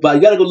Snoop out.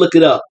 You gotta go look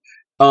it up.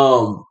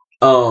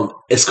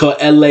 It's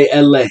called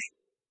LA.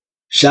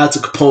 Shout out to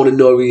Capone and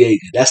Noriega.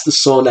 That's the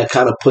song that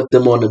kind of put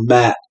them on the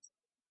map.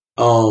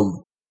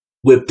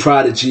 With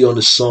Prodigy on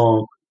the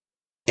song.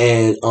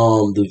 And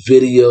the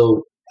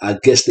video, I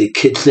guess they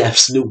kidnapped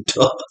Snoop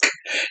Dogg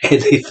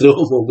and they threw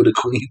him over the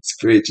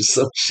Queensbridge or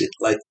some shit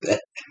like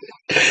that.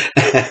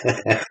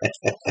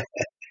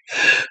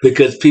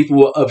 Because people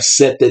were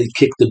upset that he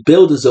kicked the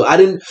buildings off.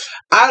 I'm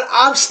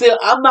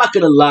not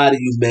gonna lie to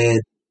you, man.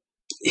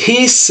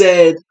 He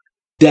said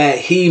that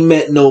he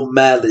meant no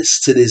malice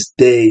to this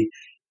day.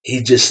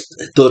 He just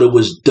thought it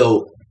was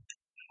dope.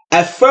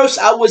 At first,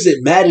 I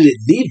wasn't mad at it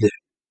neither.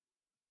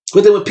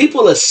 But then when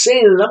people are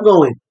saying it, I'm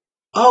going,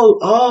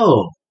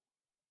 oh,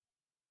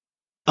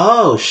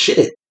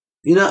 shit.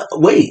 You know,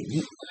 wait.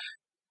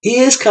 He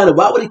is kind of,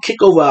 why would he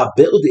kick over our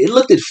building? It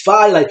looked at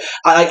fire. Like,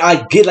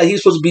 I get like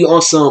he's supposed to be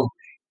on some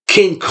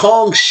King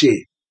Kong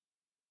shit.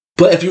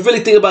 But if you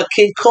really think about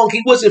King Kong,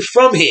 he wasn't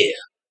from here.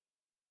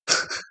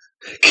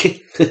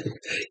 King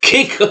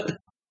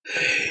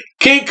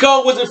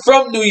Kong wasn't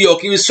from New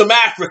York. He was from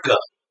Africa.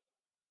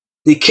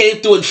 He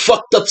came through and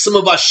fucked up some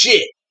of our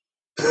shit.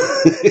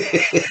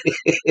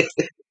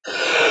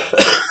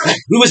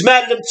 We was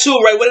mad at him too,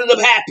 right? What ended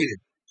up happening?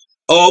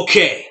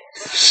 Okay.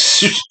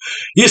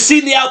 You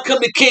seen the outcome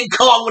to King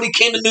Kong when he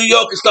came to New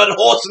York and started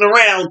horsing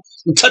around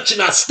and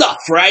touching our stuff,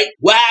 right?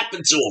 What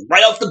happened to him?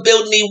 Right off the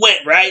building he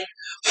went, right?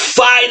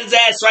 Fired his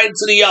ass right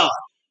into the yard.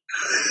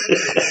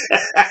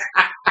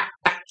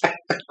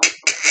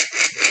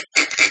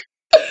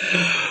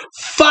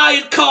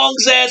 Fired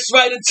Kong's ass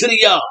right into the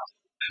yard.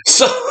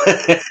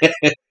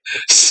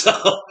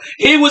 So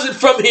he wasn't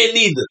from here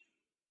neither.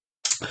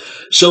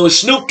 So with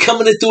Snoop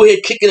coming in through here,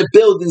 kicking the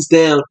buildings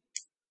down.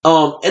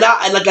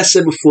 And like I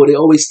said before, they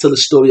always tell a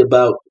story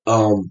about.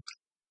 I'm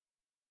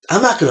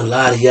not gonna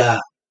lie to y'all.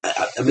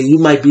 I mean, you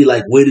might be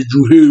like, "Where did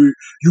you hear it?"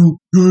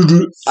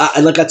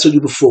 And like I told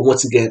you before,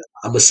 once again,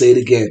 I'm gonna say it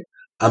again.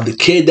 I'm the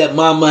kid that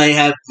Mama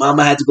had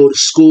to go to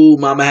school.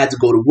 Mama had to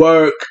go to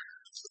work.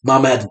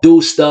 Mama had to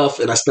do stuff,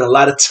 and I spent a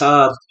lot of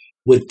time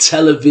with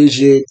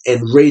television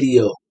and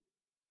radio.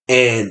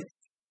 And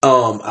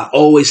I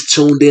always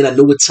tuned in. I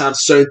knew what time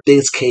certain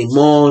things came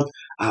on.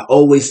 I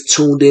always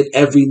tuned in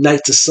every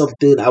night to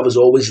something. I was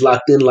always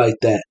locked in like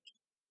that.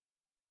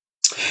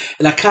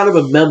 And I kind of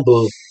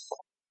remember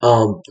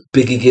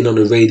Biggie getting on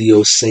the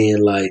radio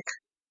saying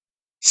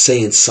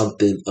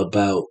something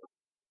about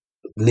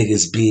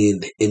niggas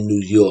being in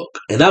New York.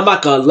 And I'm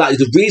not gonna lie,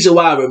 the reason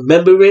why I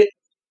remember it,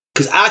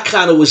 because I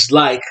kind of was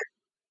like,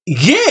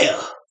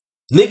 yeah,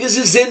 niggas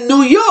is in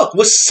New York.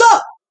 What's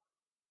up?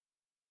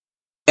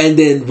 And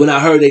then when I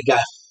heard they got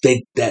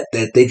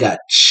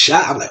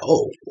shot, I'm like,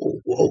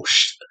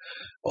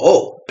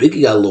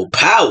 Biggie got a little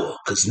power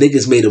because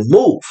niggas made a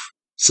move.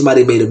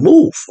 Somebody made a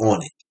move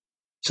on it.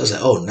 So I was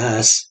like, oh,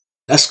 nah,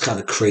 that's kind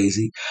of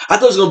crazy. I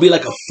thought it was gonna be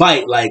like a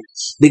fight, like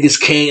niggas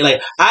came.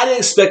 Like I didn't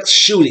expect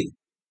shooting.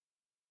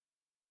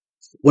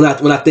 When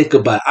I think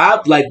about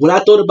it, when I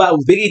thought about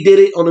when Biggie did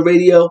it on the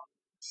radio,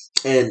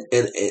 and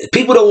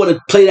people don't want to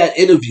play that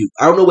interview.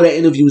 I don't know where that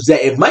interview is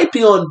at. It might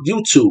be on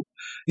YouTube.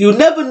 You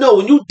never know.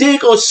 When you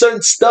dig on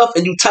certain stuff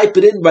and you type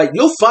it in right,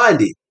 you'll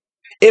find it.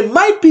 It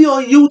might be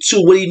on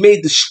YouTube when he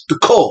made the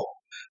call.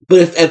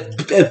 But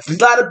if a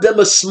lot of them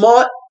are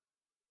smart,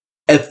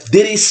 if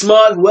Diddy's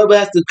smart, whoever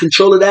has the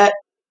control of that,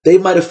 they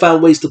might have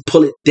found ways to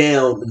pull it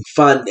down and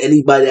find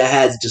anybody that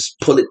has just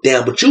pull it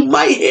down. But you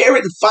might hear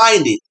it and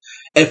find it.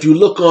 If you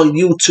look on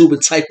YouTube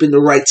and type in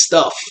the right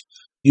stuff,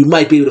 you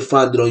might be able to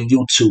find it on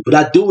YouTube. But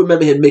I do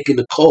remember him making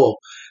the call.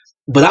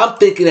 But I'm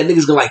thinking that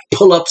niggas gonna like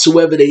pull up to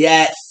wherever they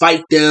at,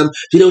 fight them.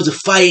 There was a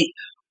fight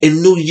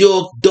in New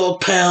York,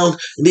 Dog Pound,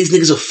 and these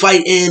niggas are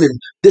fighting, and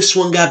this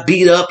one got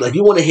beat up. Like,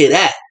 you want to hear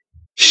that?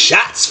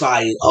 Shots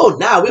fired. Oh,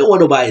 nah, we don't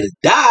want nobody to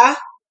die.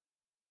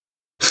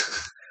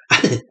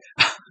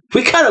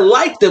 We kind of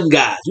like them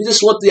guys. We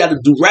just want y'all to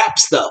do rap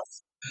stuff.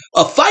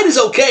 A fight is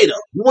okay, though.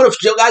 You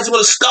guys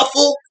want to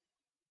scuffle?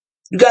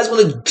 You guys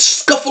want to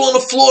scuffle on the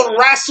floor and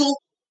wrestle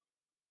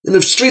in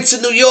the streets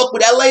of New York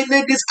with LA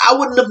niggas? I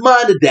wouldn't have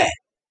minded that.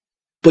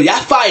 But y'all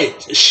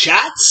fired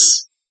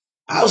shots?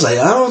 I was like,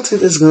 I don't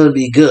think this is going to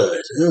be good.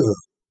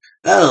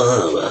 I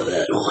don't know about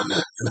that one.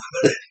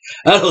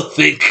 I don't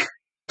think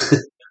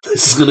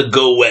this is going to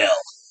go well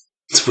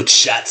with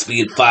shots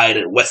being fired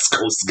at West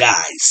Coast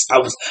guys.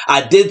 I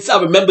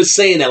remember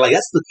saying that. Like,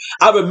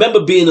 I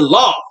remember being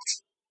alarmed.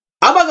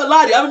 I'm not going to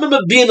lie to you. I remember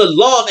being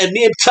alarmed and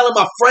me telling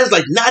my friends,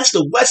 like, nah, it's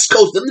the West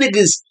Coast. Them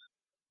niggas,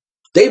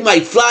 they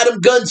might fly them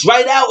guns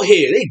right out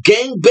here. They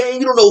gang bang.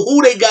 You don't know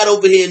who they got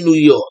over here in New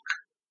York.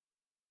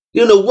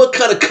 You know what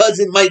kind of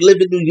cousin might live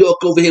in New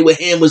York over here with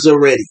hammers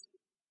already.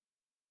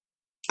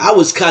 I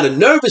was kind of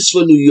nervous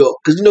for New York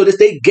because,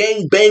 they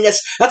gang bang.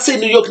 I'd say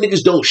New York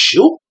niggas don't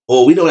shoot,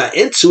 or we know not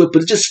into it,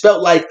 but it just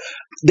felt like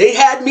they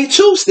had me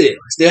too still.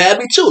 They had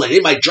me too. Like, they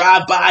might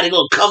drive by, they're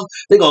gonna come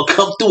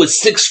through at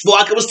 6'4".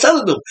 Like I was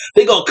telling them,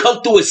 they're gonna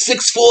come through at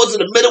 6'4s in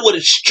the middle of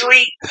the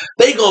street.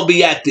 They gonna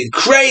be acting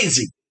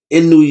crazy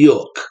in New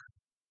York.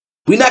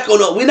 We're not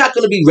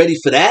gonna be ready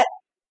for that.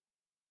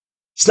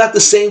 It's not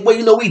the same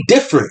way, we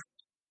different.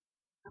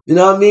 You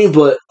know what I mean?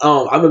 But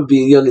I remember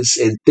being young and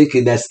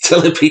thinking that's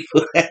telling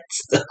people that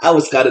I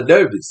was kind of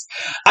nervous.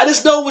 I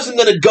just know it wasn't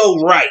going to go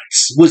right,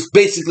 was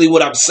basically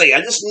what I'm saying.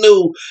 I just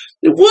knew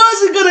it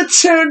wasn't going to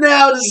turn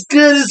out as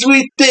good as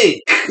we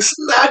think. It's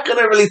not going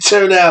to really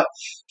turn out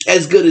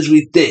as good as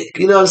we think.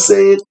 You know what I'm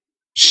saying?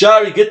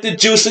 Shari, get the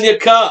juice in your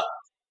cup.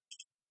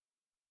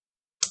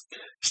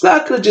 It's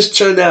not going to just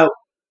turn out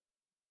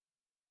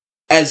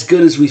as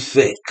good as we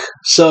think.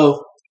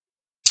 So,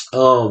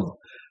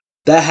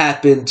 that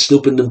happened.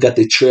 Snoop and them got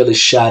their trailers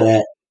shot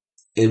at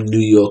in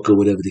New York or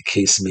whatever the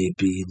case may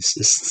be.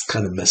 It's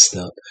kind of messed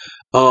up.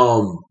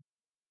 But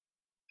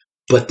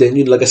then,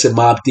 like I said,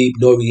 Mobb Deep,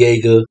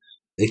 Noreaga,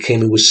 they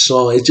came in with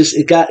song.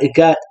 It got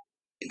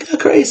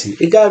crazy.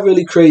 It got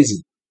really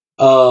crazy.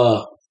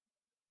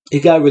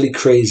 It got really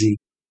crazy.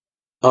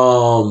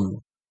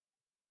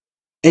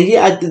 And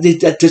yeah,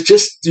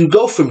 you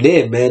go from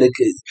there, man.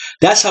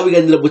 That's how we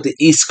ended up with the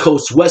East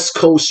Coast West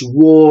Coast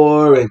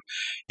war, and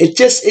it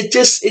just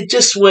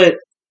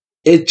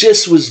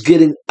was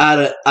getting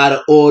out of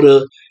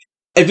order.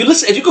 If you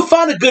can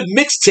find a good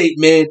mixtape,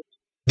 man,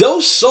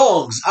 those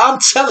songs, I'm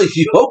telling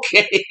you,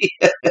 okay.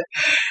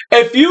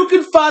 If you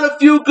can find a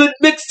few good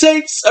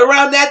mixtapes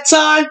around that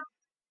time,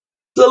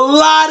 there's a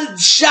lot of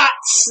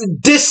shots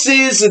and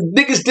disses and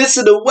niggas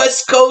dissing the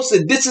West Coast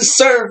and dissing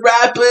certain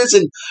rappers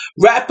and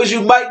rappers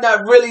you might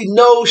not really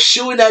know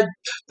shooting at.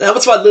 I'm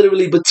talking about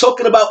literally, but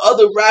talking about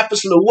other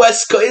rappers from the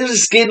West Coast, it was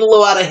just getting a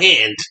little out of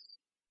hand.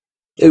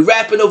 And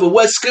rapping over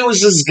West Coast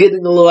was just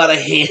getting a little out of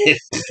hand.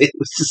 It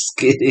was just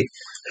getting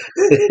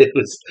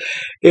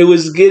it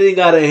was getting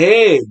out of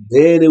hand,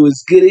 man. It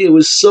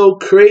was so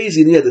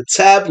crazy. And you had the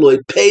tabloid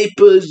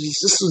papers.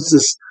 This was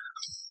just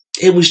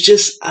it was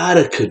just out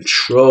of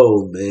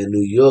control, man.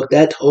 New York,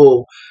 that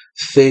whole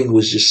thing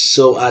was just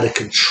so out of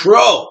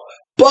control.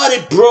 But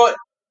it brought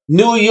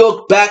New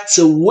York back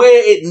to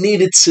where it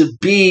needed to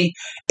be.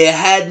 It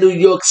had New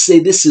York say,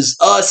 "This is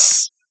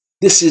us.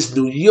 This is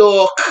New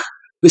York.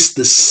 This is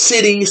the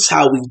city. It's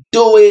how we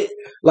do it."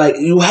 Like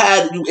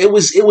it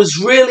was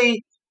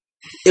really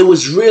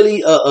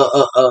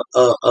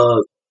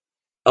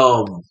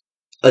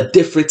a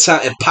different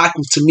time. And Pac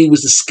to me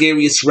was the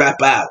scariest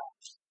rap out.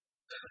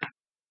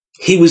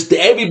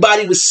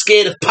 Everybody was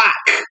scared of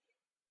Pac.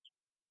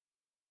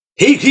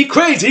 He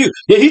crazy.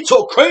 He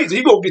talk crazy.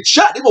 He gonna get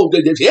shot. They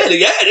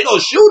gonna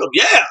shoot him.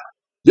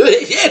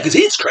 Yeah, because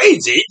he's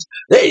crazy.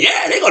 They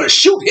gonna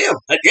shoot him.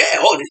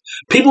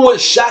 People were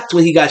shocked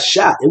when he got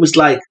shot. It was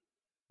like,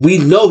 we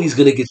know he's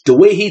gonna get, the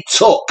way he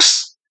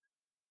talks,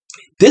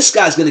 this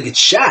guy's gonna get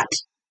shot.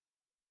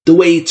 The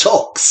way he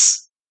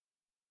talks,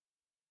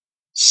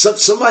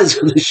 somebody's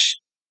gonna.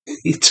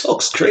 He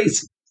talks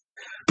crazy,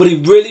 but he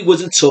really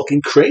wasn't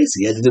talking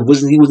crazy. He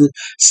wasn't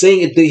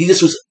saying it.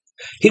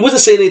 He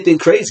wasn't saying anything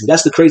crazy.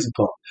 That's the crazy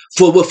part.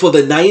 For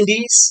the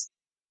 90s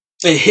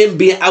and him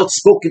being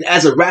outspoken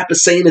as a rapper,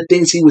 saying the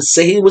things he would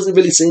say, he wasn't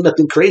really saying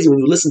nothing crazy when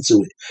you listen to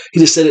it. He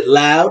just said it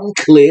loud and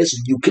clear so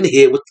you can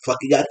hear what the fuck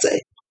he got to say.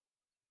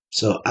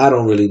 So I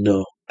don't really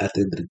know at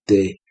the end of the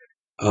day.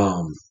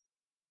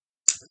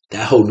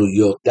 That whole New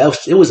York,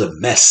 it was a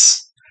mess.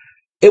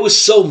 It was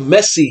so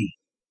messy.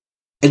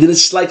 And then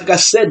it's like I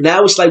said,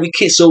 now it's like we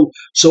can't,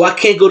 so I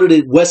can't go to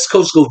the West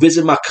Coast, go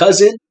visit my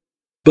cousin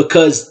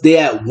because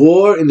they're at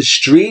war in the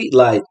street.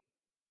 Like,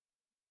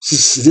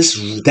 is this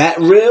that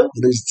real?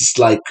 And it's just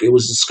like, it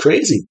was just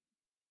crazy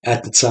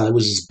at the time. It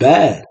was just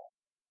bad.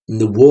 And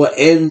the war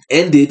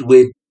ended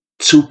with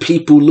 2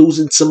 people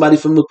losing somebody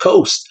from the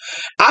coast.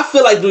 I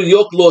feel like New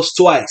York lost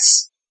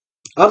twice.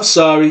 I'm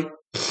sorry.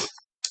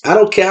 I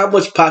don't care how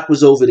much Pac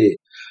was over there.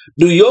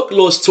 New York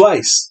lost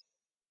twice.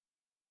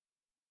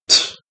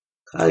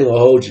 I ain't gonna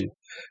hold you.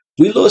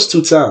 We lost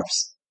 2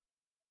 times.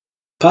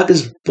 Pac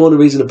is born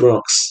and raised in the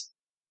Bronx,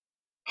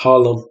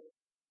 Harlem.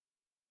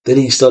 Then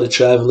he started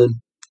traveling,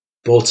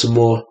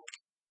 Baltimore.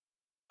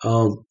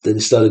 Then he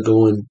started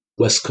going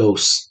West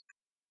Coast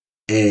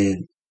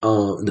and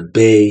the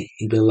Bay.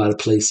 He's been a lot of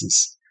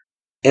places.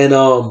 And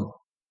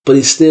but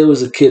he still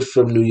was a kid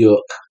from New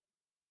York.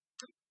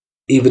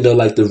 Even though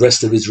like the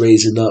rest of his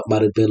raising up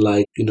might have been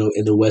like, in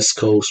the West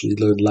Coast, we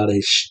learned a lot of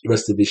his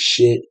rest of his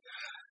shit.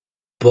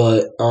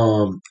 But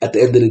at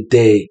the end of the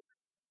day,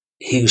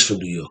 he was from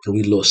New York, and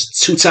we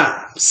lost 2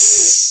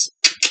 times.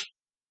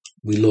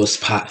 We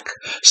lost Pac.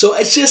 So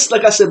it's just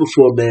like I said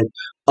before, man.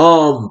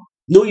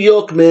 New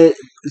York, man.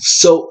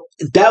 So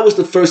that was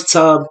the first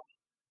time.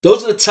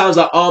 Those are the times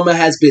our armor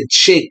has been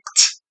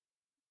chinked,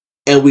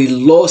 and we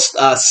lost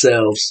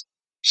ourselves.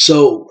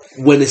 So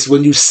when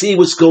you see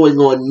what's going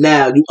on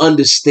now, you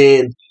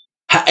understand.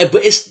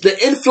 But it's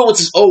the influence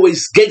is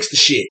always gangster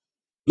shit.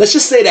 Let's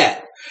just say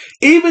that.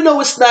 Even though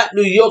it's not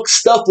New York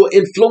stuff, we're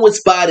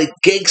influenced by the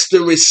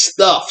gangsterish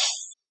stuff.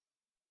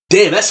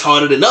 Damn, that's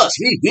harder than us.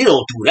 We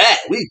don't do that.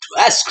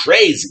 That's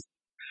crazy.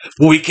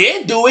 But we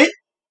can do it.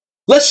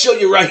 Let's show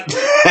you right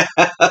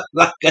now. I'm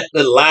not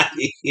gonna lie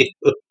to you.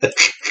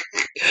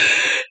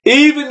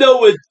 Even though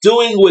we're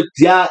doing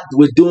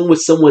what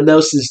someone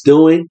else is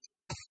doing,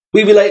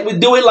 we be like, we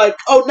do it like,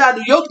 oh, nah,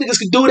 New York niggas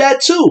can do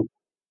that too.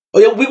 Oh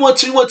yeah, we want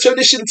to turn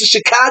this shit into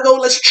Chicago.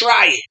 Let's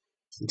try it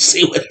and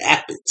see what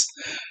happens.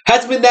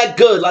 Hasn't been that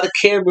good. A lot of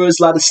cameras,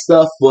 a lot of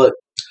stuff, but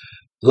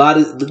a lot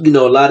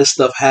of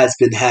stuff has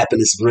been happening.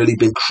 It's really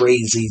been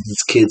crazy.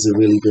 These kids have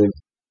really been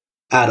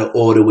out of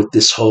order with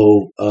this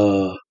whole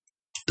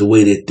the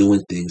way they're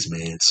doing things,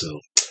 man. So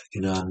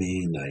you know what I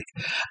mean? Like,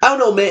 I don't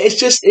know, man.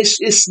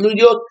 It's New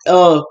York.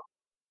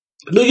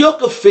 New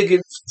York will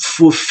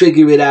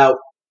figure it out.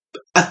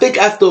 I think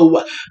after a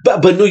while,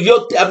 but New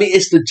York, I mean,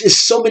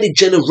 it's so many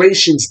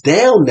generations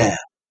down now.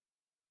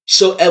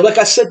 So, like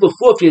I said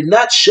before, if you're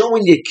not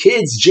showing your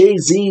kids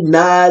Jay-Z,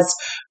 Nas,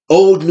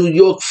 old New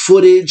York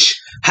footage,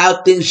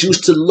 how things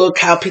used to look,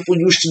 how people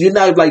used to, you're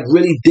not like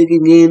really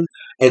digging in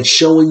and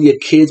showing your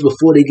kids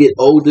before they get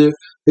older,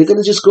 they're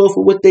going to just go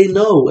for what they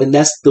know. And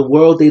that's the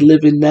world they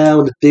live in now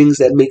and the things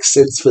that make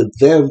sense for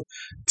them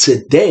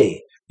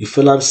today. You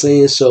feel what I'm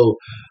saying? So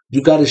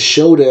you got to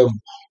show them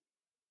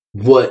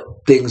what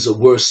things are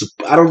worth.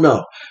 I don't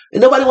know.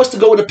 And nobody wants to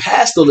go in the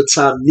past all the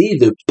time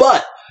neither.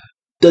 But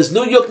does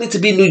New York need to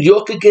be New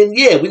York again?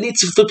 Yeah, we need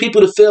for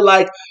people to feel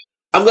like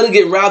I'm going to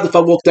get robbed if I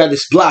walk down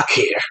this block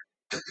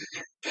here.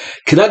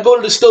 Can I go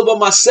to the store by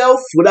myself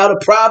without a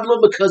problem?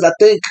 Because I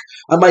think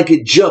I might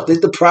get jumped.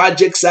 There's the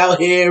projects out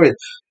here, and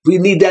we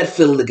need that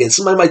feeling again.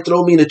 Somebody might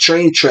throw me in a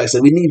train tracks,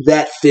 and we need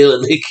that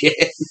feeling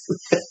again.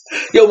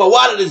 Yo, my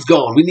wallet is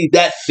gone. We need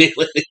that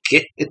feeling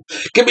again.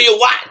 Give me your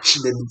watch.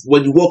 And then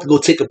when you walk and go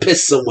take a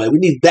piss somewhere, we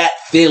need that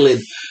feeling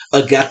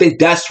again. I think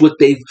that's what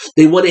they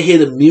want to hear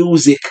the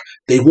music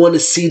They want to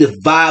see the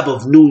vibe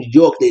of New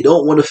York. They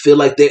don't want to feel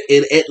like they're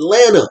in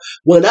Atlanta.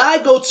 When I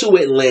go to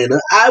Atlanta,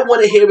 I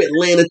want to hear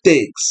Atlanta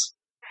things.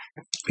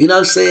 You know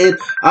what I'm saying?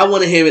 I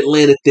want to hear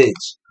Atlanta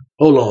things.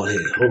 Hold on here.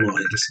 Let's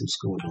see what's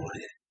going on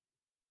here.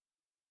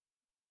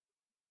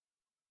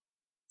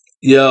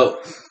 Yo.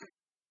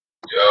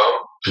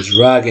 It's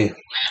rocking.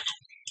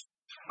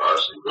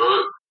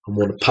 Good. I'm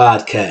on the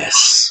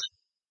podcast.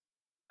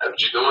 What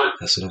you doing?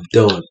 That's what I'm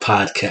doing,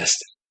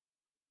 podcasting.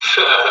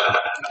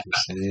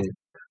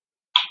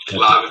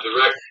 Live and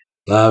direct.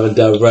 Live and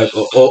direct.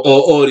 Or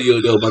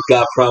audio, though. My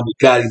guy, Prime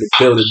Bugatti in the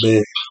building,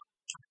 man.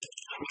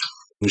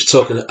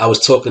 I was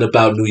talking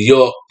about New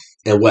York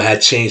and what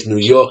had changed New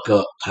York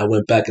up. I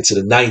went back into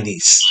the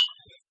 90s.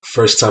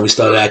 First time we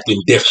started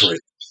acting different.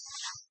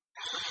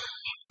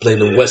 Playing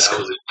the West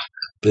Coast.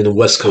 Playing the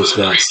West Coast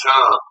guys.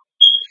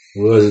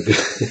 It was a good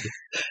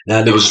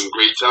now niggas some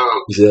great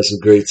times. You said that's some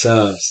great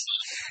times.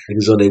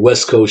 Niggas on their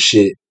West Coast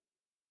shit.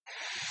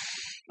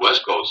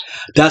 West Coast.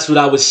 That's what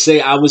I would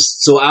say. I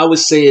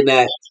was saying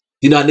that,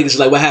 you know, niggas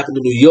like, what happened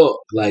to New York?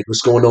 Like,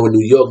 what's going on in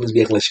New York? Niggas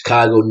be acting like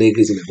Chicago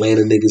niggas and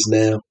Atlanta niggas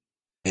now.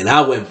 And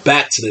I went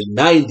back to the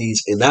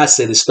 90s and I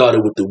said it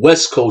started with the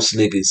West Coast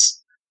niggas.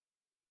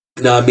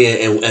 You know what I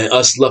mean? And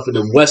us loving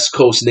them West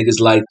Coast niggas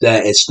like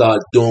that and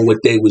start doing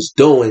what they was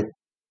doing.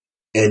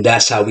 And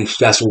that's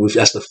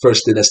the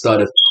first thing that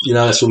started, you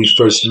know, that's when we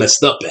first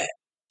messed up at.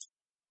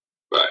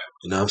 Right.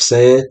 You know what I'm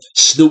saying?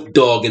 Snoop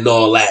Dogg and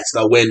all that.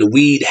 Start wearing the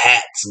weed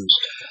hats.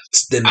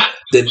 And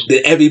then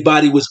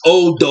everybody was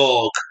old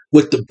dog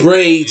with the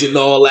braids and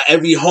all that.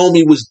 Every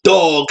homie was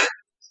dog.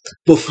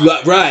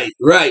 Right.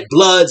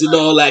 Bloods and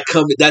all that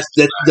coming. That's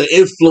the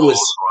influence.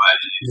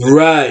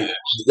 Right.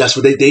 That's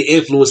what they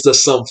influenced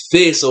us some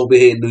fierce over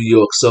here in New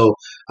York. So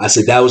I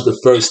said that was the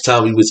first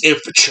time we was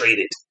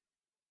infiltrated.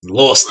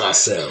 Lost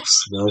ourselves.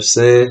 You know what I'm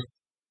saying?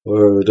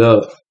 Word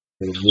up.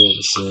 Yeah,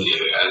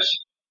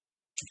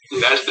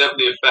 that's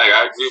definitely a fact.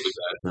 I agree with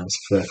that. That's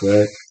a fact,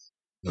 right?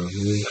 I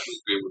agree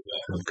with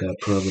that. I've got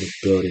prominent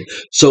building.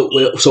 So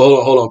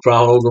hold on,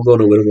 Prime. Hold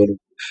on.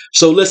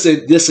 So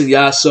listen,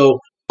 y'all. So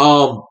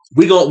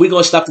we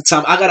gonna stop the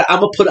time.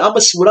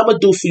 what I'm gonna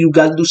do for you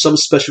guys, do something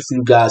special for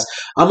you guys.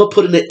 I'm gonna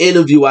put in an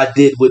interview I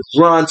did with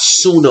Ron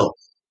Suno.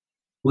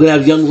 We're gonna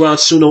have young Ron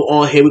Suno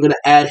on here. We're gonna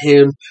add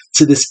him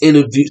to this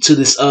interview, to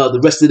this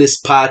the rest of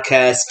this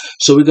podcast.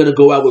 So we're gonna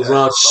go out with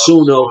Ron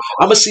Suno.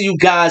 I'm gonna see you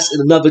guys in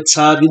another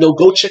time. You know,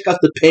 go check out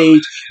the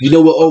page. You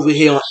know, we're over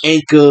here on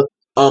Anchor.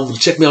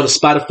 Check me out on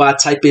Spotify.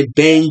 Type in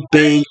Bang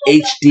Bang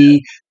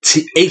HD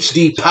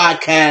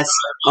podcast.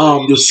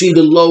 You'll see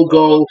the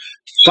logo.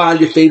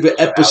 Find your favorite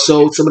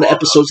episodes. Some of the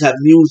episodes have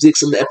music.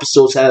 Some of the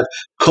episodes have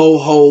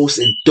co-hosts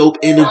and dope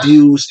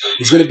interviews.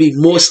 There's going to be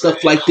more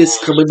stuff like this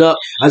coming up.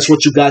 I just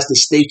want you guys to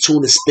stay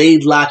tuned and stay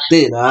locked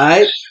in, all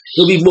right?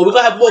 There'll be more. We're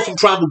going to have more from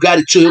Prime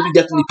Bugatti, too. He'll be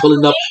definitely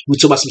pulling up. We're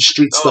talking about some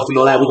street stuff and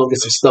all that. We're going to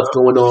get some stuff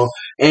going on.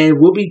 And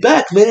we'll be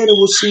back, man, and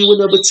we'll see you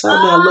another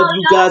time, man. I love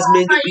you guys,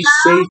 man. You be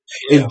safe.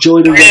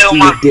 Enjoy the rest of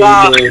your day,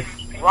 man.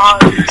 Ron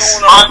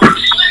Suno.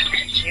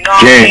 You know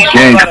what I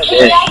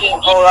mean?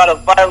 A whole lot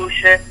of viral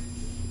shit.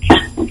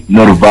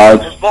 Know the vibes.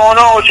 What's going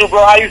on with you,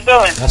 bro? How you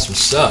feeling? That's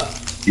what's up.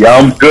 Yeah,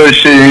 I'm good,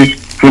 shit.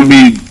 For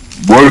me,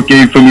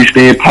 working, for me,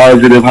 staying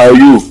positive. How are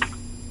you?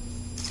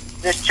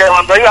 Just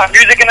chilling, bro. You got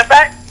music in the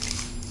back?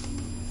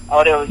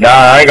 Oh, there we go. Nah,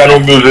 I ain't got no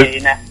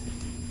music.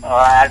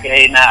 I can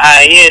hear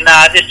you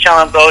now. Just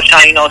chilling, bro.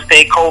 Trying,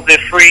 stay COVID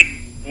free.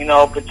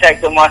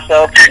 Protecting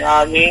myself. You know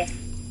what I mean?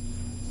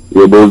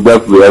 Yeah, most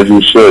definitely, as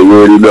you should. You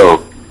already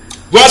know.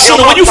 Well, so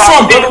where you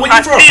from, brother? Where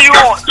you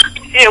from?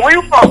 Yeah, where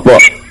you from?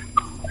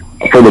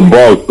 I'm from the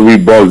Bronx, 3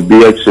 Bronx,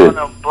 BX shit. From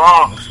the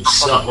Bronx.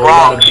 What's up? A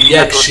lot of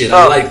BX shit.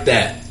 I like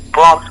that.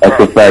 Bronx,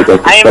 that's a fact. I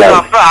ain't even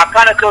gonna front. I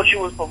kind of thought you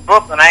was from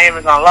Brooklyn. I ain't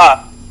even gonna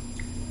lie.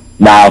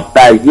 Nah,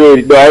 fact. Yeah,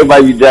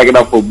 everybody you jacking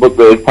up for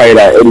Brooklyn, it's probably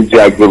that energy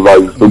I give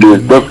out. So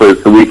it's different.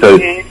 So we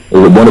say it's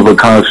a one of a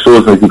kind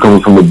source like you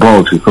coming from the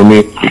Bronx. You feel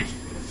me?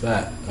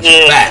 Fact. That's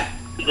a fact.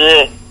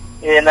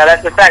 Yeah. No,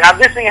 that's the fact. I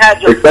recently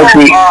had your friend,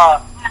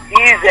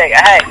 Easy.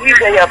 I had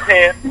Easy up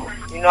here.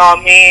 You know what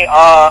I mean?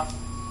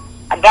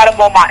 I got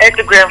him on my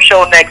Instagram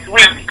show next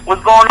week.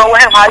 What's going on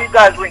with him? How you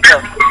guys link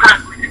up?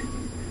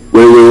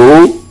 Wait,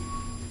 who?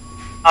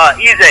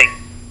 Easy.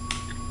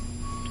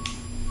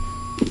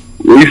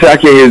 You said I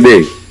can't hear his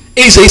name.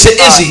 Izzy. He said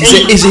Izzy. He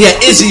said Izzy. He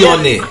had Izzy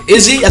on there.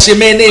 Izzy? That's your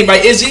man name,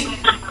 right? Izzy?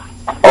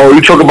 Oh, you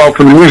talking about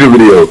from the music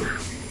video?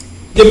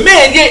 Your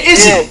man, yeah,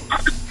 Izzy. Yeah.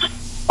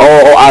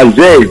 Oh,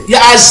 Isaiah.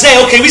 Yeah,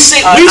 Isaiah. Okay, we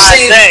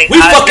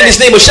fucking his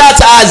name up. Shout out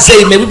to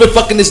Isaiah, man. We've been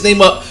fucking his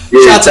name up.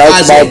 Yeah, shout out to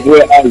Isaiah. My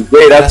boy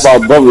Isaiah. That's my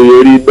brother. You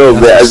already know,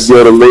 man. That's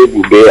the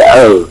label,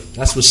 man.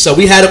 That's what's up.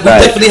 We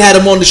definitely had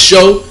him on the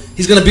show.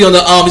 He's gonna be on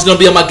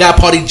my Guy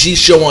Party G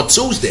show on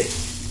Tuesday.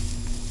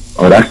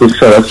 Oh, that's what's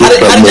up. How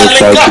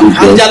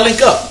did y'all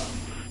link up?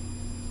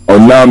 Oh,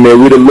 nah, man.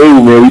 We the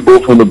label, man. We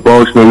both from the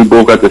Bronx, man. We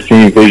both got the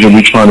same vision.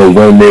 We trying to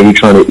win, man. We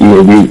trying to,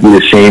 we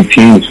the same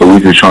team, so we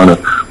just trying to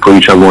put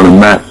each other on the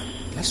map.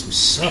 That's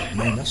what's up,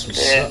 man. That's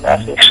what's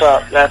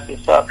up. That's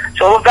what's up.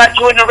 So what got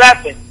you into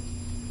rapping?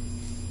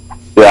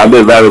 Yeah, I've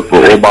been rapping for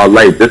all my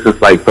life. This is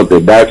like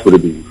something natural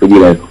to me. For me,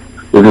 like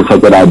this is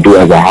something I do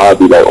as a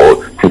hobby, like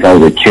since I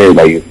was a kid.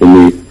 Like for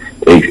me,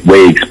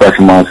 way of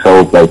expressing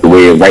myself, like the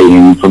way of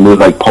writing. For me, it's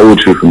like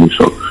poetry for me.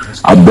 So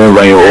I've been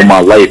writing all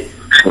my life.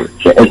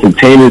 The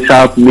entertainment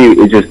side for me,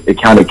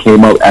 it kind of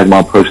came up as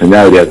my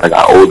personality as I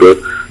got older.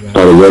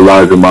 Started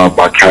realizing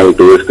my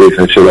characteristics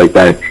and shit like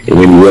that, and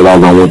then you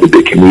realize I wanted to be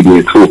a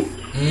comedian too.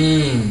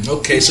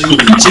 Okay, so you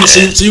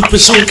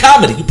pursuing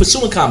comedy? You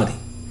pursuing comedy?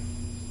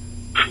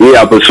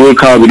 Yeah, I'm pursuing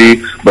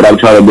comedy, but I'm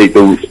trying to make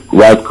the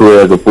rap career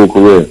as a full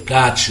career.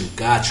 Got you.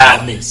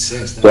 That makes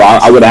sense. So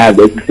I would have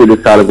the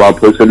entertainment side of my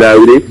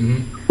personality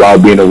while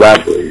being a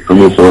rapper. For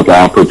me, so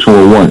I put 2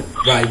 in 1.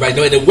 Right.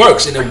 No, and it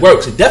works.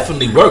 It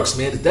definitely works,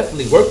 man. It's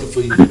definitely working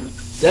for you.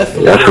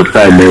 Definitely. That's a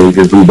fact, man. We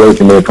just be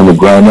working there from the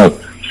ground up.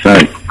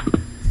 Fact.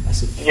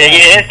 Yeah,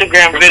 your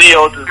Instagram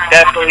videos is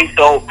definitely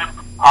dope.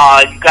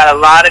 You got a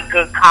lot of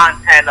good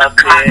content up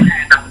there,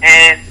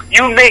 and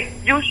you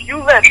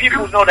let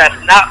people know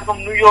that's not from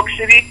New York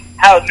City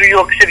how New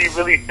York City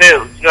really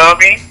feels. You know what I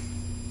mean?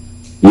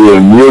 Yeah,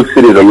 New York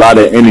City is a lot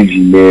of energy,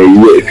 man.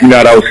 If you're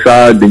not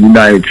outside, then you're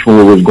not in tune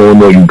with what's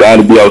going on. You got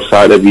to be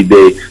outside every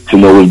day to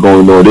know what's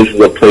going on. This is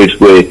a place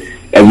where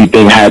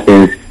everything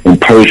happens in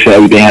person,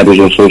 everything happens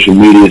on social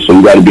media, so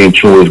you got to be in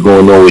tune with what's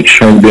going on with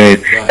trending,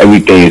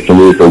 everything. So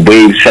it's a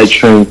wave set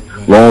trend,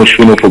 long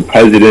shooting for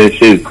president.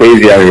 Shit is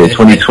crazy out here.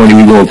 2020,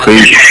 we going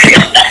crazy.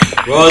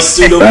 Ron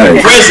Suno for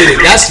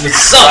president. That's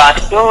what's up.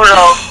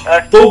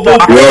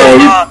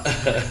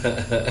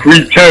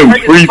 Free terms.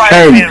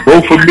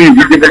 Vote for me.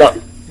 We give it up.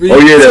 Oh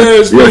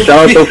yeah,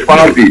 shout out to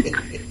Fabi.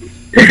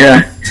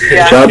 Yeah,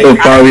 shout out to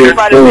Fabi.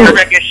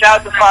 Shout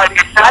out to Fabi.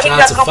 How did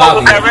y'all come up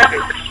with that record?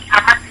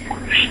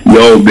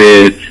 Yo,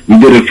 man, we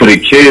did it for the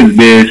kids,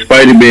 man.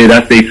 Spider-Man,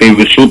 that's their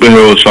favorite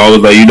superhero. So I was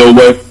like, you know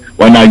what?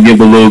 Why not give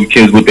the little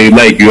kids what they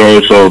like? You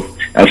know, so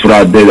that's what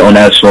I did on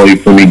that song. You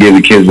feel me? Give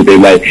the kids what they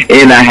like.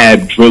 And I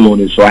had drill on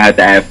it, so I had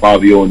to have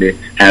Fabio on it.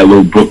 Had a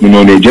little Brooklyn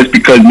on it. Just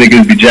because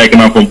niggas be jacking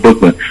off from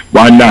Brooklyn,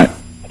 why not?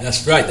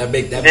 That's right. That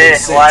makes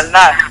sense. Why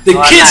not? The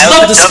kids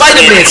love the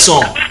Spider-Man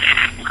song.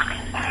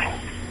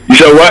 You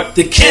said what?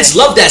 The kids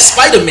love that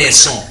Spider-Man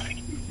song.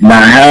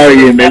 Nah, hell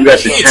yeah, man. We got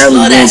the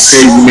challenge going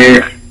crazy,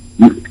 man.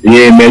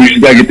 Yeah, man, you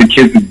just gotta get the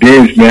kids to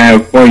dance, man.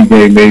 Have fun,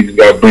 man. You just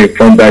gotta bring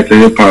fun back to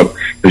hip hop.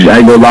 Cause I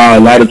ain't gonna lie, a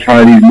lot of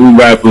times these new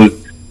rappers,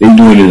 they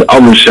doing this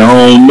other shit. I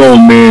don't know,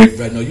 man.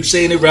 Right, no, you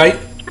saying it right.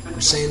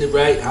 You saying it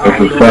right. That's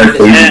a fact.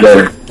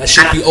 That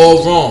should be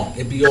all wrong.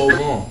 It'd be all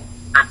wrong.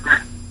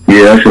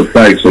 Yeah, that's a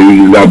fact. So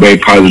you just gotta bring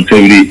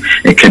positivity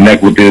and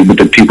connect with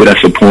the people that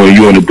support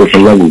you on a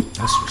different level.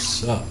 That's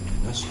what's up,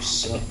 man. That's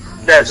what's up.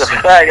 That's a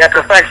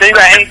fact. So you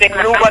got anything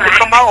new about to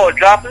come out or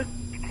drop it?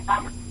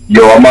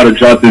 Yo, I'm about to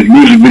drop this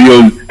music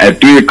video at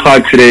 3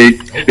 o'clock today.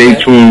 Okay. Stay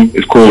tuned.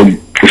 It's called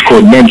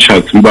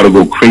Nunchucks. We about to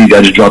go crazy.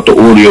 I just dropped the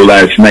audio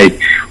last night.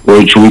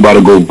 We about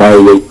to go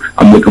viral.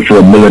 I'm looking for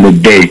 $1 million a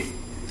day.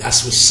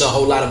 That's what's up. A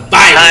whole lot of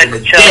viral in a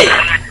day.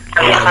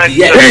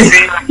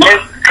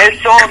 His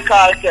song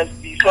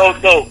concept be so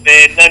dope,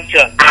 man.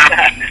 Nunchucks.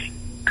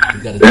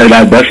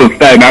 That's a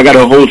fact. Now, I got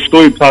a whole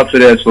story plot to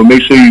that, so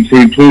make sure you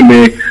stay tuned,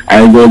 man.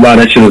 I ain't gonna lie,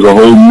 that shit is a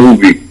whole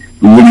movie.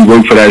 We really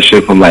worked for that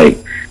shit for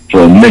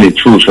a minute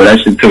too, so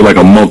that shit took like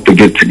a month to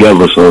get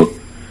together, so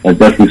that's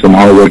definitely some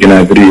hard work in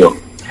that video.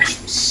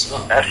 That's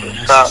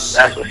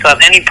what's up.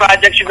 Any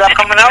projects you got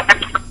coming out?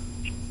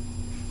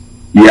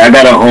 Yeah, I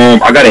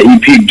got an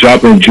EP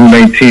dropping June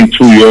 19th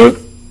too, yo.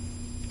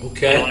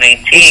 Okay. June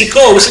 19th.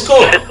 What's it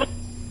called?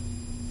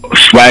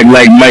 Swag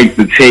Like Mike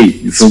the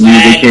Tape. You feel me?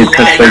 They can't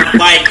touch that.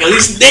 Mike,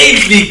 these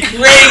names be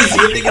crazy.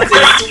 I think it's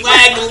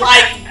Swag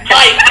Like Mike.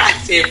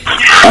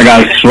 I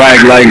got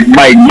swag like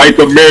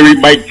Michael Mary,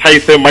 Mike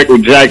Tyson, Michael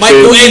Jackson.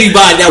 Michael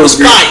anybody that was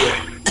fire.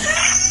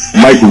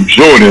 Michael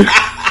Jordan.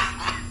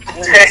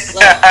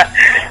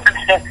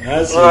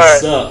 That's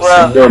what's up.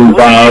 Well, we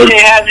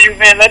appreciate having you,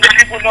 man. Let the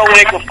people know where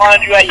they can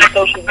find you at your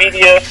social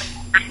media.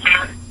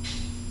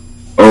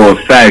 Oh,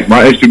 fact.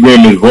 My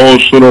Instagram is Ron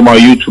Suno. My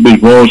YouTube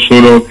is Ron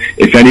Suno.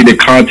 If y'all need to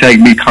contact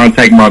me,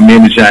 contact my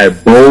manager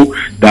at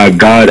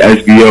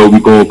bo.godsbl. We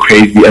going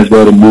crazy.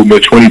 SBL the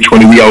movement.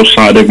 2020, we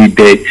outside every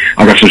day.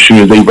 I got some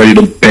shooters. They ready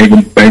to bang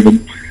them.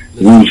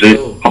 Lose it.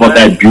 How about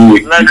that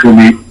Buick? You feel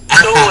me?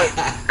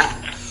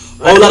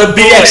 Whole lot of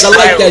BX. I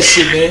like that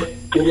shit, man.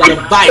 Whole lot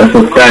of bike. That's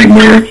a fact,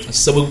 man.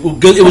 So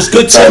it was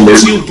good talking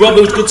to you, brother.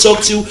 It was good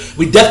talking to you.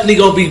 We definitely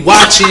going to be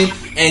watching.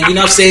 And you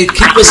know what I'm saying?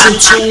 Keep us in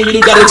tune. When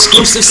you got an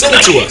exclusive, send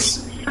it to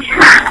us.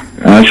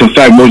 That's a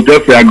fact. Most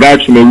definitely. I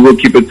got you, man. We'll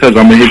keep in touch.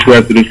 I'm going to hit you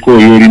after this call.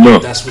 You already know.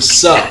 That's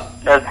what's up.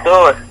 Let's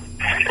do it.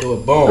 Do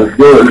it, boom. Let's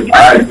do it. All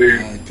right, man.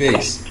 All right,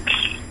 peace.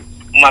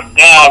 My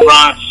God,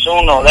 Ron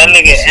Suno. That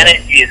nigga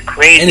energy is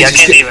crazy. I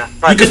can't even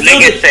front. The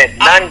nigga said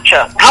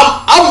nunchuck.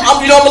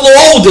 I'm a little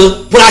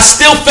older, but I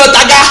still felt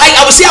I got hyped.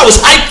 I was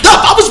hyped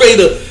up. I was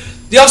ready to,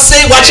 you know what I'm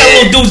saying? Watch y'all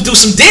little dudes do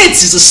some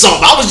dances or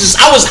something. I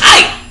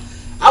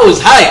was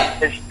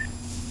hyped.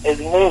 It's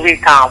movie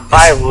time,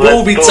 viral.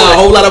 Movie time,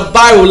 whole lot of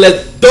viral.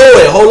 Let's do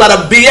it. Whole lot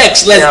of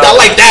BX. I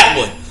like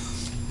that one.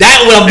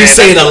 That one I'll be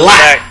saying a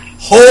lot.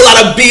 whole lot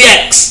of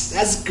BX.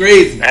 That's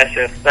crazy. That's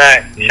a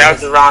fact. Yes. Shout out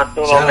to Ron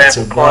Suno, Shout out man,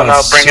 to for calling Ron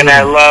out, bringing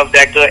that Suno. love,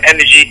 that good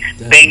energy.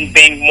 Definitely. Bang,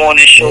 bang,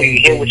 morning show. Bang, You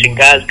here bang, with your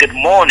morning. guys. Good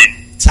morning.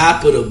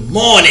 Top of the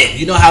morning.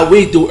 You know how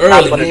we do Top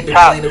early. of We the ain't been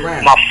top. playing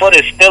around. My foot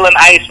is still in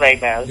ice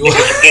right now. Let's You- get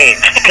the game.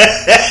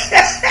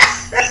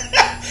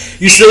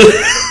 You still?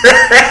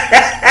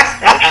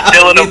 I'm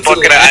still in a Me too.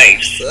 bucket of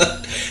ice.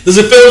 Does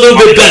it feel a little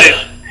bit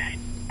better?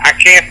 I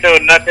can't feel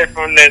nothing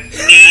from the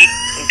knee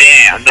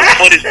down. The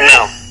foot is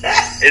numb.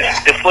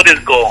 The foot is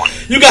gone.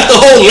 You got the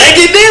whole leg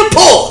in there?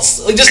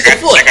 Pause. Or just the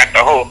foot? I got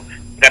the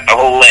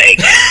whole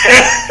leg.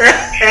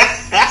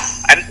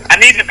 I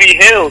need to be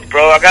healed,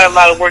 bro. I got a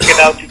lot of working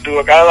out to do.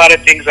 I got a lot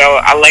of things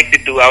I like to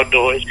do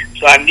outdoors.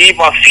 So I need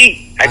my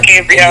feet. I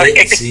can't be out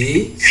here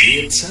See,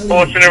 I'm telling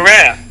bouncing you.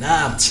 around.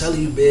 Nah, I'm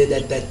telling you, man.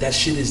 That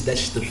shit is the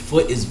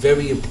foot is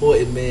very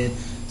important, man.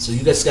 So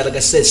you guys got, like I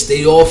said,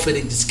 stay off it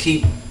and just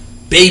keep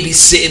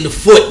babysitting the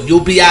foot.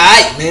 You'll be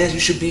alright, man. You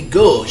should be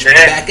good. You should be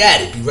back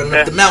at it. Be running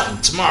up the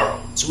mountain tomorrow,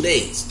 2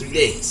 days, 3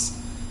 days.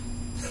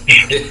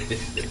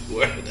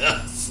 Word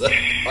up.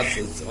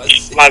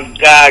 My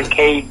God,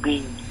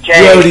 KBJ. You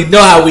already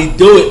know how we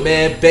do it,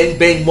 man. Bang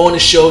Bang Morning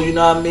Show, you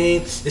know what I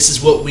mean? This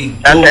is what we do.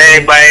 That's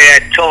everybody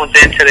that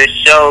tunes into the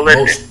show.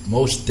 Listen,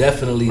 Most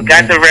definitely, we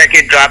got man. the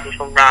record dropping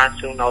from Ron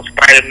Suno,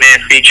 Spider-Man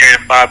featuring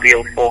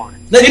Fabio Foreign.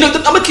 Now, you know,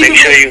 I'm going to keep Make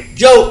sure it.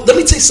 Yo, let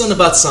me tell you something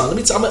about something.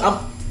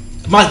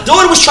 My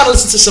daughter was trying to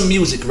listen to some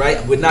music,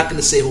 right? We're not going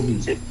to say who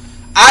music.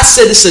 I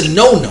said it's a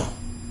no-no,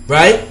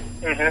 right?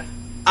 Mm-hmm.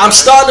 I'm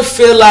starting to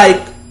feel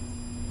like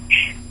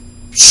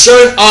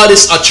certain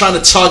artists are trying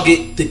to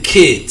target the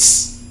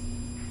kids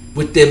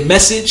with their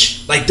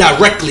message, like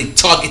directly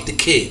target the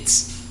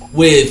kids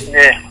with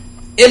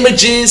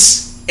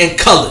images and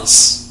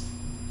colors.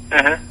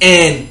 Mm-hmm.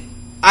 And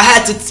I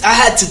had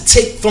to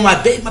take from my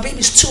baby. My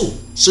baby's 2,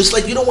 so it's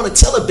like you don't want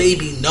to tell a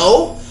baby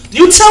no. Do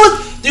you tell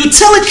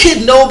a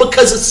kid no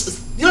because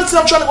it's, you know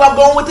what I'm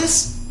going with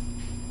this?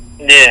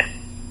 Yeah.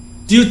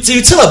 Do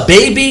you tell a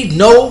baby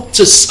no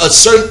to a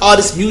certain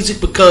artist's music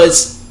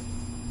because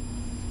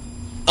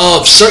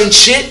of certain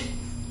shit?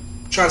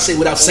 I'm trying to say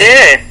without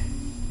saying. Yeah.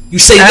 You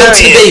say no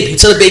to the baby. You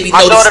tell the baby no.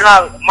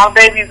 My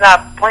baby's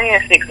not playing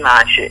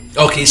 6ix9ine shit.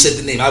 Okay, you said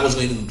the name. I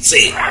wasn't even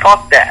say it.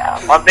 Fuck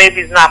that. My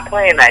baby's not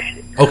playing that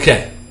shit.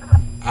 Okay.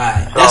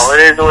 Alright. So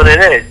it is what it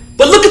is.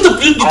 But look at do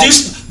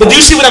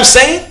you see what I'm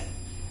saying?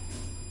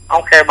 I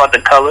don't care about the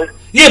colors.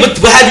 Yeah, but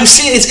have you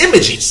seen his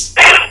images?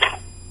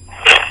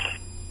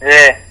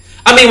 Yeah.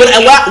 I mean,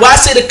 why I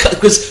say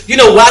because you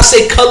know why I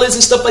say colors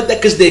and stuff like that,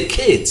 because they're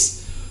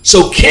kids,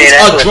 so kids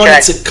are drawn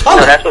into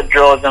color. No, that's what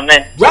draws them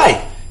in.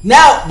 Right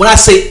now, when I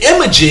say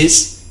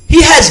images,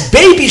 he has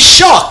Baby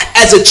Shark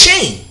as a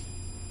chain,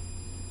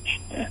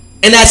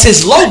 and that's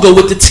his logo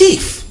with the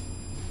teeth.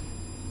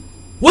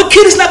 What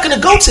kid is not going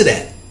to go to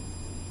that?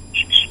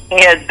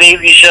 He has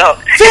Baby Shark.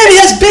 Fam, he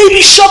has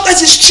Baby Shark as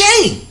his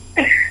chain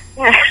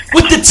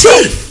with the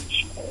teeth.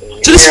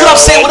 So this is what I'm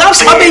saying.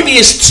 My baby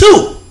is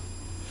 2.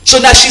 So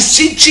now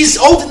she's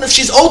old enough.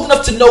 She's old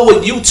enough to know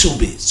what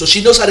YouTube is. So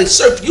she knows how to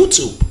surf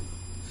YouTube.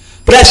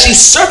 But as she's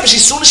surfing,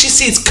 as soon as she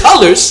sees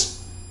colors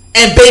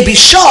and Baby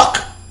Shark,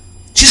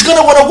 she's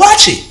gonna want to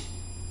watch it.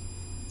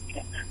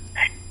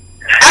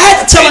 I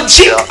had to tell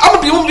her.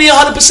 I'm gonna be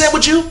 100%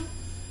 with you.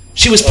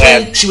 She was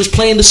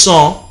playing the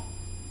song,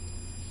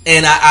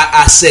 and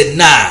I said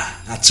nah.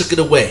 I took it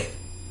away.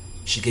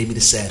 She gave me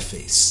the sad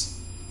face,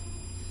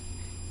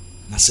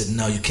 and I said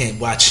no, you can't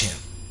watch him.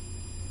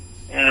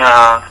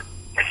 Nah.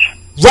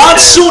 Ron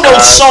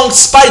Suno's song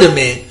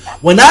Spider-Man.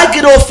 When I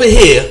get off of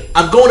here,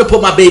 I'm going to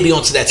put my baby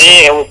onto that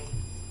song.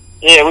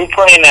 Yeah, we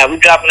playing that. We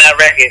dropping that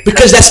record.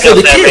 Because that's for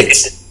the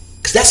kids.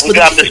 Because that's for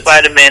the kids. We dropped the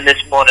Spider-Man this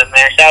morning,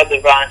 man. Shout out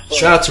to Ron Suno.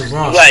 Shout out to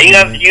Ron.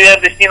 You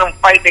ever seen him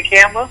fight the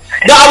camera?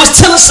 No, I was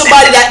telling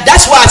somebody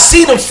that's where I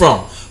seen him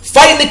from.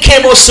 Fighting the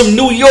camera on some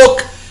New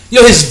York.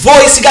 Yo, his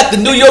voice, he got the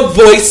New York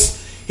voice.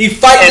 He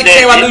fighting the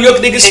camera. New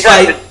York niggas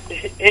fight.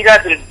 He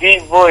got the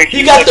deep voice.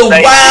 He got the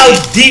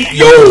wild deep.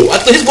 Yo, I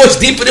thought his voice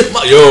deeper than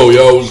my.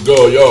 Yo, what's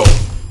good, yo?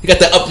 He got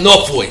that up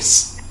north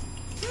voice.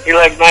 He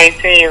like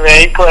 19,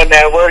 man. He putting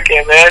that work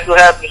in, man. That's what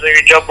happens when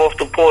you jump off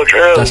the porch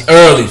early. That's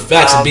early.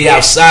 Facts. And be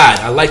outside.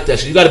 I like that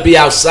shit. You got to be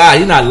outside.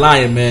 You're not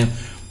lying, man.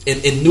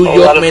 In New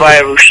York, man.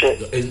 Viral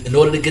shit. In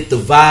order to get the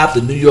vibe,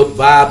 the New York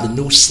vibe, the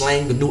new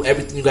slang, the new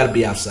everything, you got to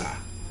be outside.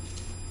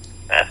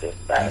 That's it.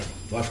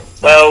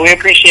 Well, we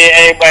appreciate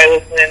everybody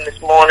listening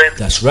this morning.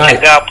 That's right.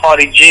 Check out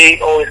Party G.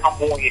 Always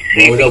humble when you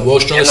see me.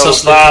 World Strongest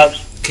Hustler,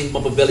 King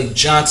Bubba Belly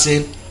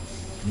Johnson.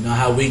 You know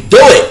how we do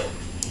it.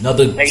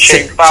 Make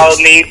sure you follow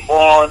me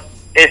on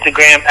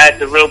Instagram at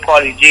The Real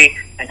Party G.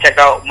 And check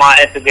out my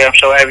Instagram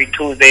show every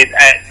Tuesdays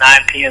at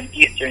 9 p.m.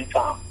 Eastern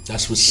Time.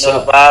 That's what's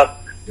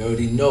up. You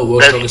already know.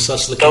 World Strongest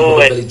Hustler, King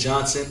Bubba Belly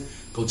Johnson.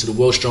 Go to the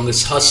World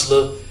Strongest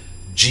Hustler.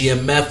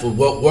 GMF or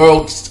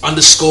world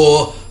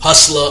 _hustler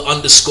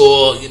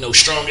 _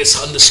 strongest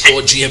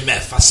 _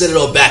 GMF. I said it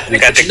all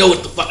backwards, but you know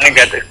what the fuck I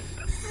got.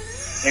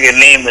 Nigga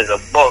name is a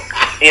book.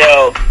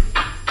 Yo,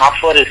 my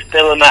foot is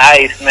still in the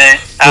ice, man.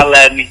 Holla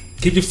at me.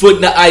 Keep your foot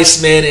in the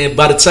ice, man. And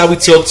by the time we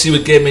talk to you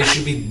again, man, you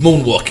should be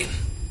moonwalking.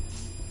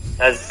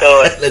 Let's do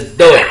it. Let's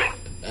do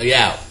it.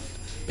 Yeah.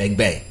 Bang,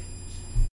 bang.